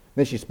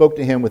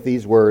with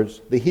these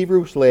words, the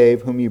Hebrew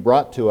slave whom you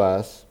brought to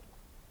us,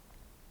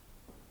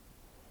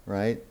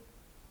 right?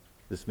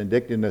 This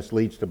vindictiveness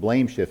leads to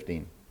blame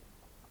shifting.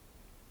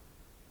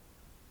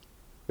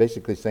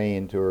 Basically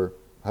saying to her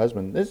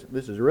husband, this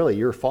is really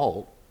your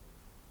fault.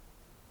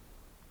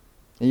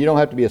 And you don't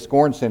have to be a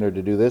scorned sinner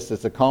to do this.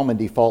 It's a common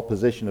default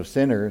position of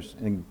sinners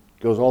and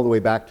goes all the way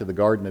back to the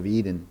Garden of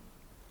Eden.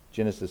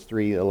 Genesis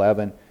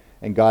 3:11.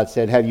 And God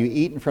said, have you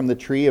eaten from the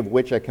tree of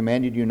which I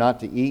commanded you not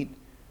to eat?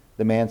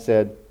 The man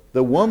said,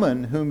 the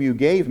woman whom you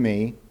gave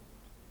me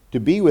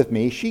to be with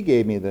me, she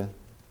gave me the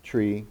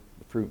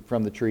fruit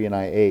from the tree, and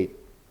I ate.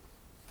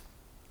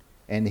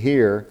 And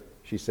here,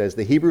 she says,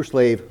 the Hebrew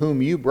slave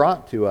whom you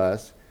brought to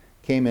us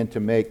came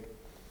into me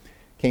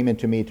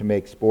to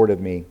make sport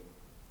of me.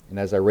 And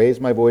as I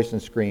raised my voice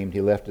and screamed, he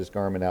left his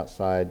garment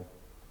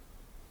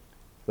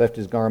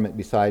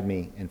beside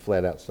me and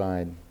fled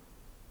outside.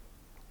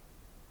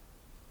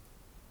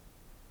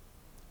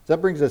 So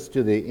that brings us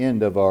to the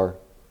end of our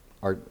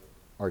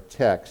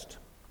text.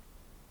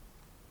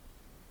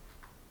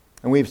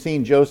 And we've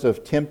seen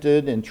Joseph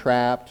tempted and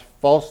trapped,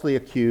 falsely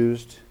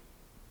accused,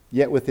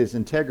 yet with his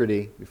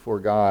integrity before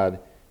God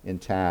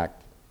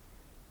intact.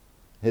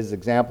 His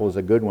example is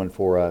a good one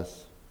for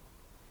us.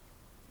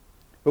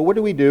 But what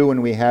do we do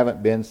when we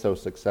haven't been so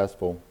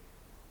successful?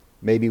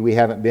 Maybe we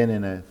haven't been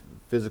in a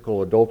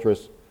physical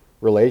adulterous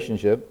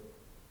relationship,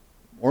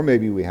 or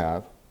maybe we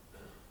have.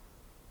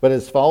 But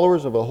as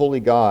followers of a holy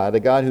God, a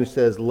God who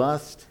says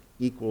lust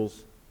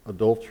equals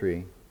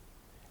adultery,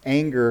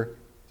 anger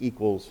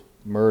equals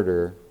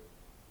murder,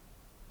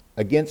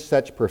 against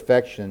such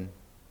perfection,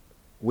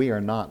 we are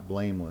not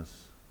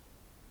blameless.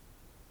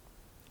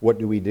 What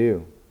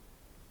do?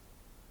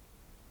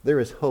 There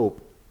is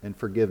hope and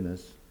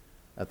forgiveness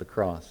at the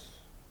cross.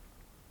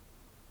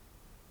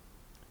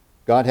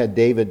 God had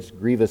David's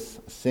grievous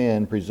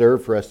sin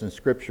preserved for us in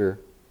Scripture,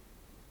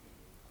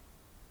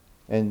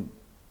 and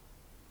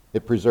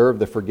it preserved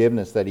the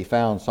forgiveness that he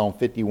found. Psalm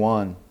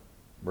 51,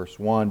 verse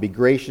 1, be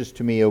gracious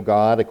to me, O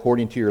God,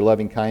 according to your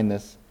loving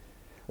kindness,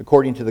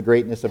 according to the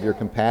greatness of your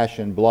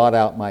compassion, blot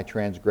out my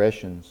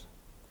transgressions.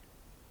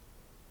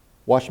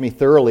 Wash me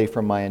thoroughly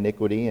from my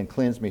iniquity and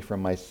cleanse me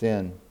from my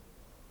sin.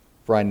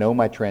 For I know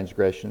my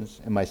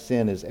transgressions, and my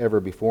sin is ever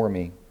before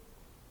me.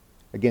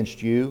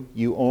 Against you,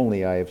 you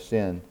only, I have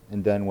sinned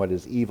and done what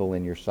is evil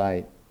in your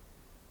sight,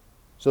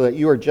 so that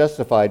you are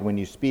justified when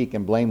you speak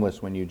and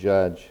blameless when you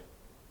judge.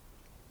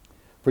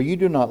 For you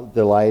do not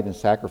delight in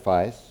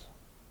sacrifice.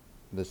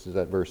 This is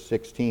at verse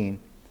 16.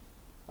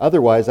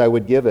 Otherwise I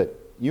would give it.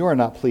 You are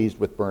not pleased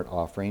with burnt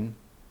offering.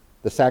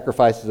 The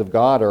sacrifices of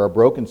God are a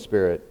broken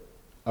spirit,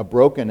 a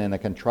broken and a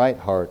contrite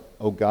heart.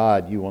 O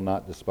God, you will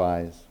not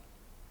despise.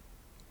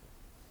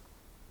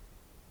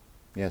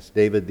 Yes,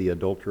 David the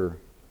adulterer,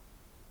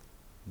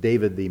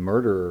 David the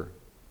murderer,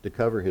 to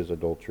cover his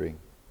adultery.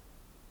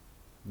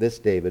 This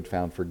David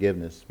found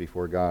forgiveness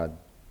before God.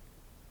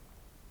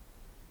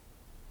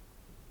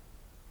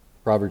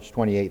 Proverbs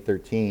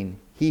 28:13,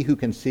 he who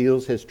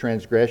conceals his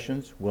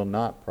transgressions will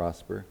not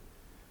prosper,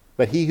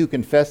 but he who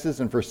confesses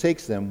and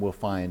forsakes them will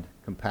find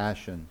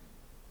compassion.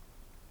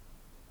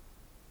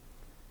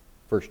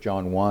 1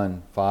 John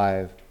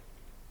 1:5,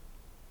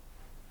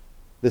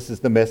 this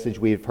is the message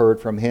we have heard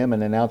from him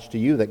and announced to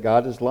you, that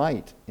God is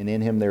light, and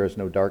in him there is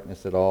no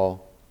darkness at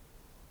all.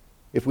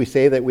 If we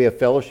say that we have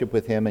fellowship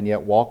with him and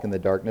yet walk in the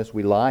darkness,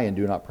 we lie and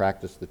do not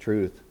practice the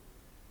truth.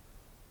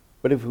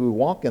 But if we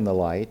walk in the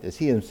light, as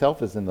he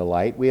himself is in the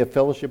light, we have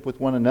fellowship with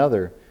one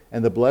another,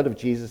 and the blood of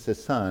Jesus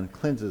his Son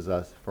cleanses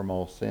us from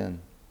all sin.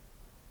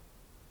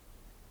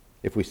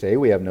 If we say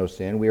we have no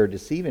sin, we are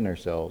deceiving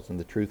ourselves, and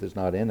the truth is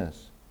not in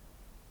us.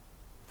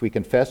 If we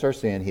confess our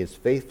sin, he is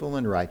faithful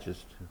and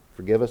righteous to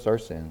forgive us our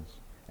sins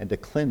and to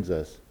cleanse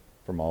us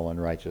from all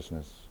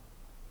unrighteousness.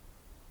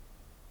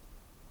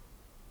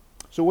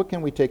 So what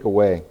can we take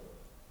away?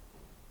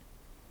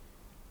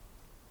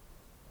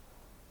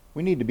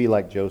 We need to be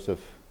like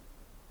Joseph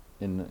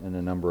in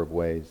a number of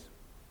ways.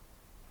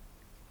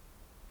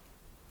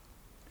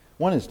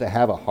 One is to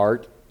have a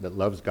heart that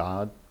loves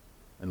God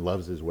and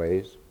loves his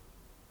ways.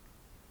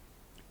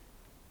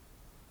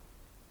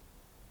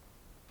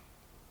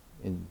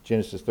 In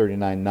Genesis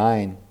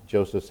 39:9,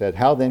 Joseph said,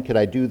 how then could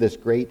I do this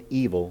great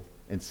evil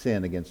and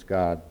sin against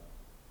God?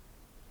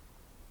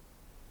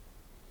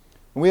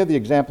 And we have the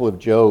example of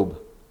Job.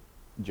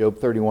 Job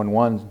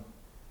 31:1,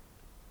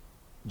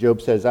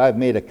 Job says, I have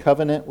made a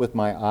covenant with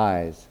my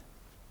eyes.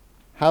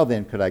 How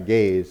then could I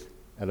gaze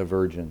at a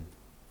virgin?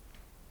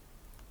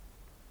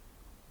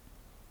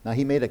 Now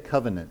he made a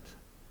covenant.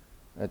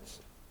 That's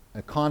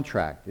a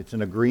contract. It's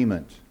an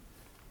agreement.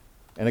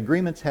 And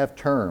agreements have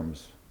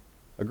terms.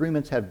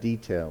 Agreements have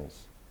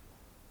details.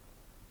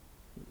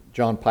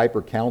 John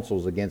Piper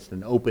counsels against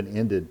an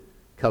open-ended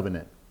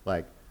covenant.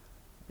 Like,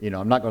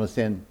 I'm not going to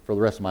sin for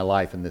the rest of my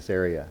life in this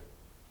area.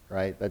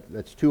 Right?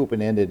 That's too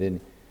open-ended.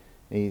 And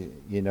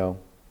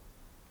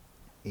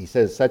he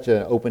says such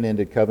an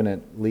open-ended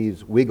covenant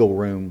leaves wiggle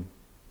room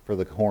for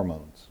the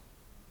hormones.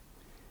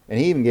 And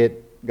he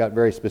even got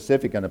very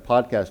specific on a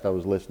podcast I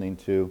was listening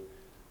to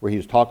where he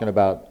was talking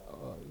about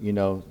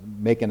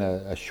making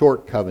a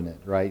short covenant,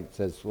 right? It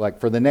says, like,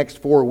 for the next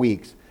 4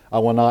 weeks, I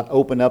will not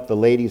open up the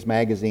ladies'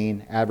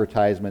 magazine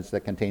advertisements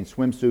that contain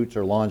swimsuits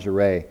or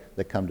lingerie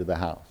that come to the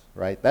house,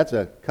 right? That's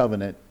a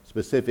covenant,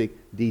 specific,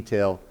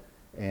 detail,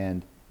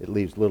 and it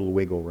leaves little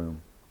wiggle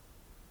room.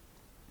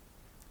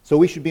 So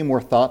we should be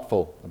more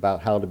thoughtful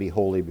about how to be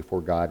holy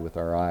before God with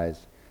our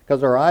eyes,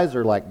 because our eyes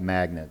are like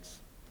magnets,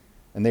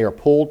 and they are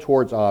pulled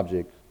towards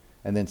objects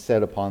and then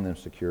set upon them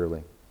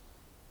securely.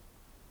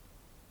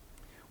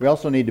 We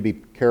also need to be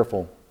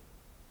careful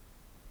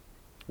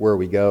where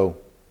we go.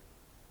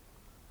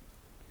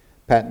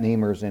 Pat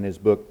Niemers, in his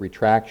book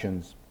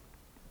Retractions,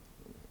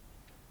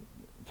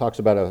 talks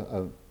about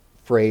a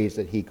phrase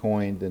that he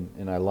coined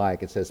and I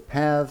like. It says,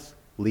 paths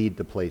lead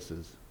to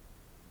places.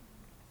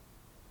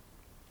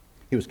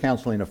 He was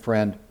counseling a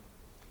friend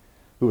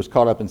who was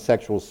caught up in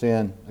sexual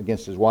sin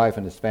against his wife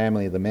and his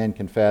family. The men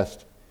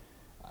confessed,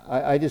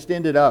 I just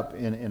ended up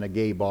in a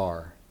gay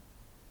bar.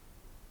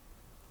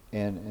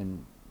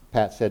 And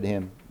Pat said to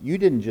him, you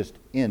didn't just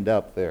end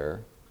up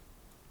there.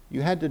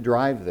 You had to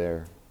drive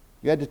there.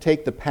 You had to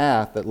take the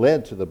path that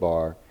led to the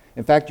bar.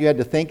 In fact, you had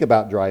to think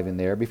about driving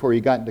there before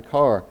you got in the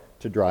car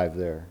to drive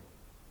there.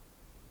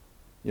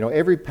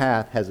 Every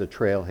path has a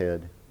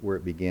trailhead where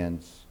it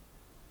begins.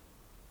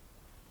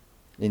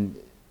 And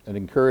I'd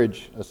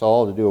encourage us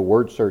all to do a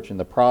word search in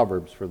the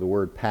Proverbs for the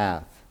word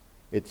path.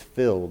 It's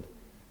filled.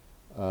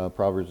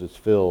 Proverbs is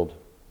filled.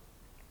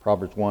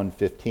 Proverbs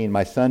 1:15,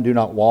 my son, do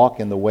not walk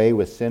in the way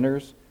with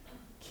sinners.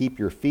 Keep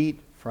your feet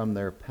from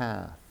their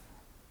path.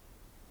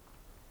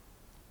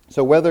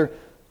 So whether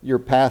your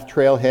path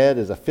trailhead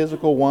is a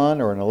physical one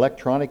or an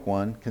electronic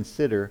one,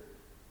 consider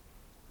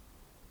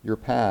your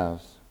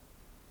paths.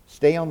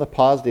 Stay on the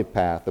positive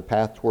path, the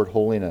path toward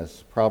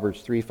holiness.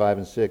 Proverbs 3:5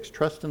 and 6.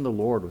 Trust in the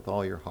Lord with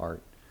all your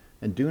heart,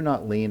 and do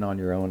not lean on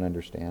your own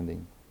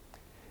understanding.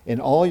 In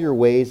all your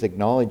ways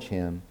acknowledge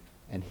him,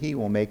 and he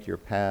will make your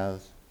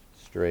paths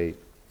straight.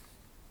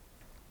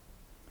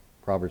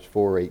 Proverbs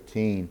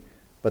 4:18.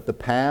 But the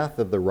path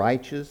of the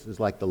righteous is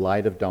like the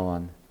light of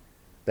dawn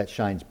that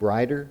shines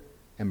brighter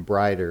and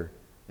brighter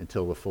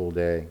until the full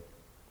day.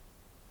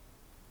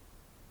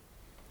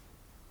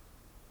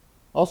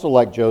 Also,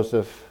 like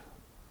Joseph,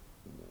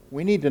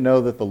 we need to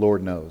know that the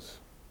Lord knows.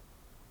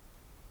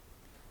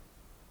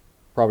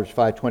 Proverbs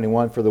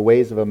 5:21, for the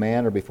ways of a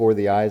man are before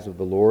the eyes of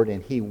the Lord,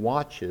 and he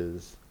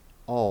watches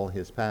all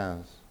his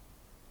paths.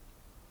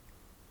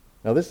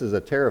 Now, this is a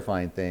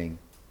terrifying thing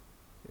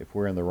if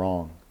we're in the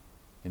wrong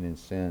and in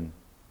sin.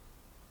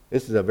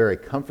 This is a very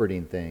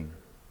comforting thing,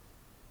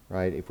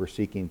 right, if we're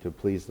seeking to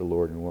please the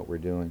Lord in what we're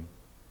doing.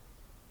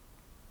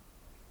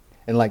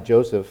 And like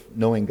Joseph,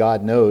 knowing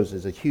God knows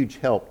is a huge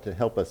help to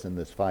help us in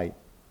this fight.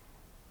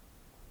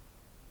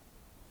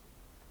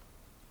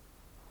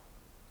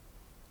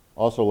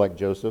 also like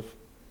Joseph,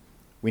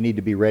 we need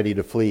to be ready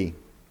to flee.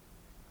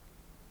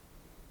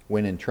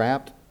 When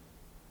entrapped,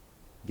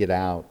 get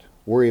out.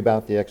 Worry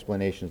about the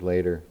explanations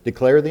later.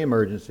 Declare the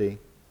emergency.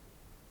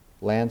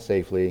 Land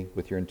safely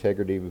with your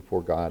integrity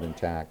before God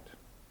intact.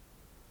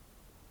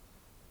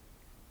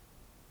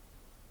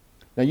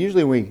 Now,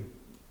 usually we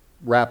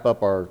wrap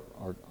up our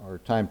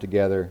time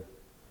together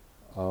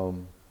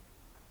being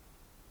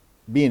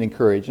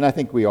encouraged, and I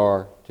think we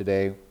are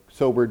today,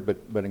 sobered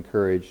but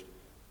encouraged.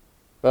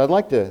 But I'd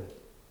like to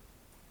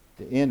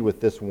end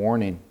with this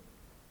warning.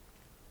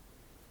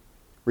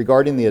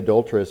 Regarding the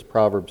adulteress,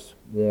 Proverbs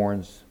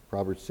warns,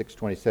 Proverbs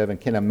 6:27,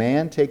 can a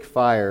man take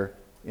fire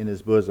in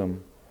his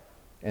bosom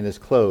and his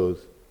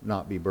clothes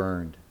not be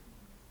burned?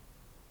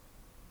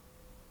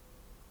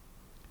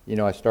 You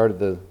know, I started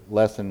the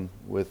lesson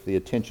with the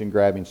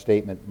attention-grabbing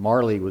statement,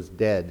 Marley was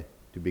dead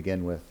to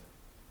begin with.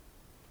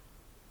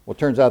 Well, it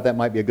turns out that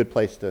might be a good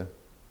place to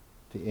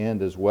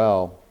end as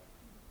well.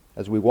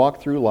 As we walk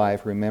through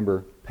life,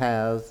 remember,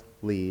 paths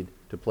lead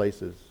to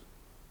places.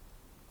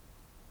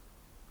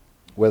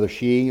 Whether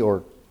she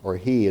or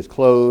he is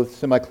clothed,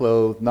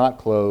 semi-clothed, not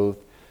clothed,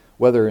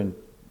 whether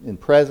in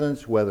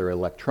presence, whether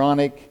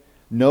electronic,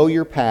 know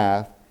your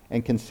path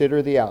and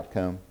consider the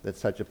outcome that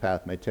such a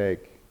path may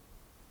take.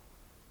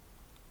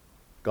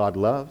 God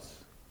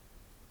loves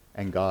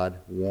and God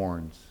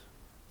warns.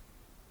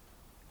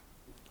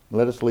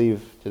 Let us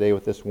leave today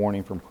with this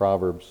warning from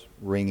Proverbs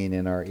ringing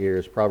in our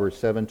ears. Proverbs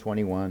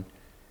 7:21.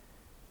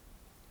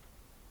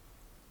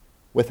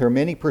 With her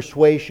many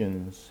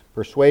persuasions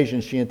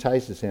she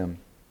entices him.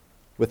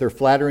 With her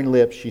flattering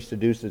lips she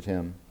seduces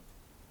him.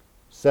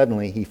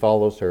 Suddenly he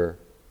follows her,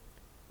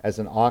 as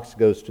an ox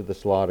goes to the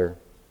slaughter,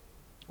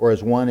 or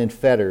as one in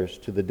fetters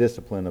to the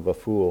discipline of a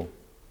fool,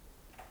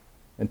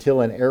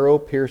 until an arrow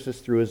pierces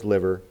through his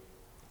liver,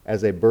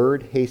 as a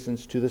bird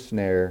hastens to the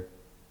snare,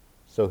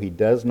 so he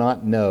does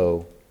not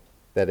know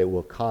that it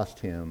will cost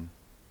him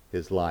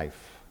his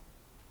life.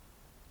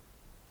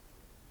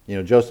 You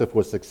know, Joseph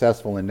was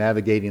successful in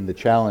navigating the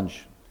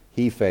challenge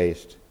he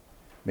faced.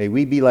 May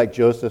we be like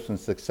Joseph and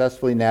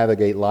successfully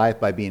navigate life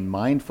by being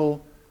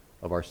mindful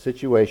of our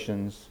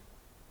situations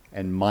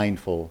and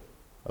mindful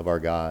of our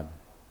God.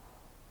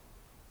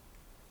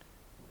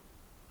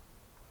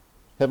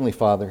 Heavenly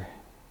Father,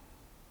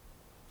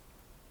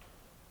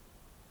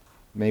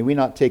 may we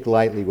not take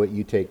lightly what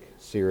you take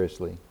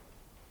seriously.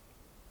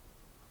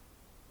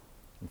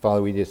 And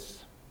Father, we just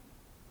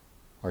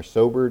are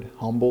sobered,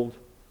 humbled.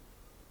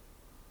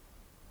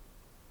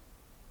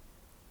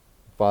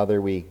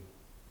 Father, we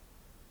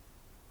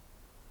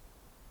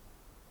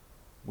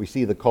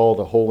see the call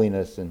to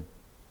holiness and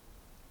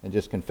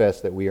just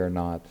confess that we are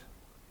not.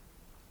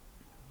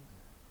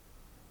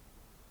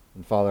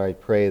 And Father, I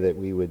pray that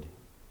we would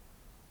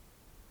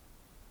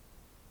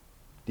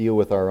deal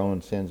with our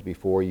own sins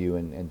before you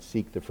and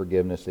seek the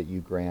forgiveness that you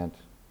grant.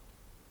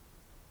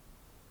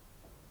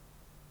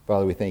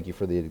 Father, we thank you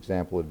for the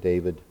example of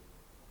David.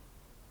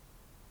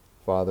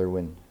 Father,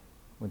 when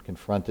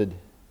confronted,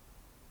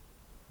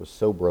 was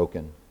so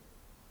broken.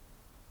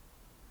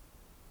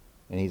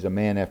 And he's a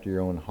man after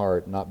your own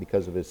heart, not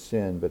because of his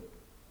sin, but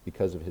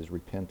because of his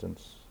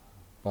repentance.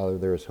 Father,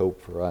 there is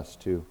hope for us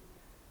too.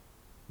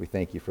 We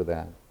thank you for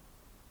that.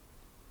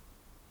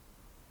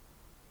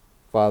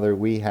 Father,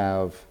 we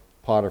have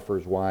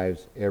Potiphar's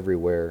wives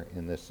everywhere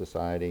in this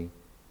society,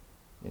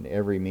 in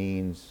every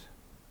means,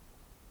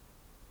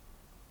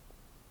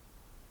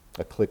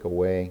 a click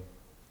away.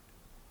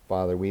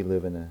 Father, we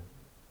live in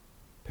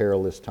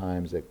perilous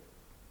times that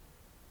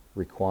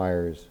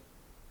requires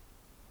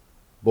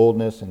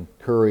boldness and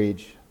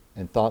courage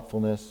and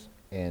thoughtfulness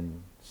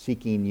and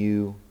seeking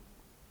you.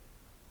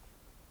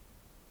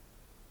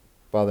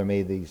 Father,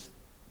 may these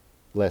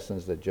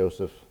lessons that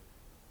Joseph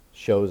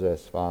shows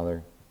us,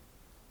 Father,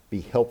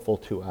 be helpful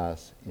to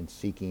us in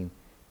seeking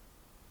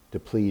to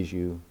please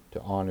you,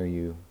 to honor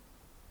you.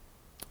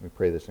 We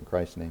pray this in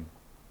Christ's name.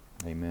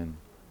 Amen.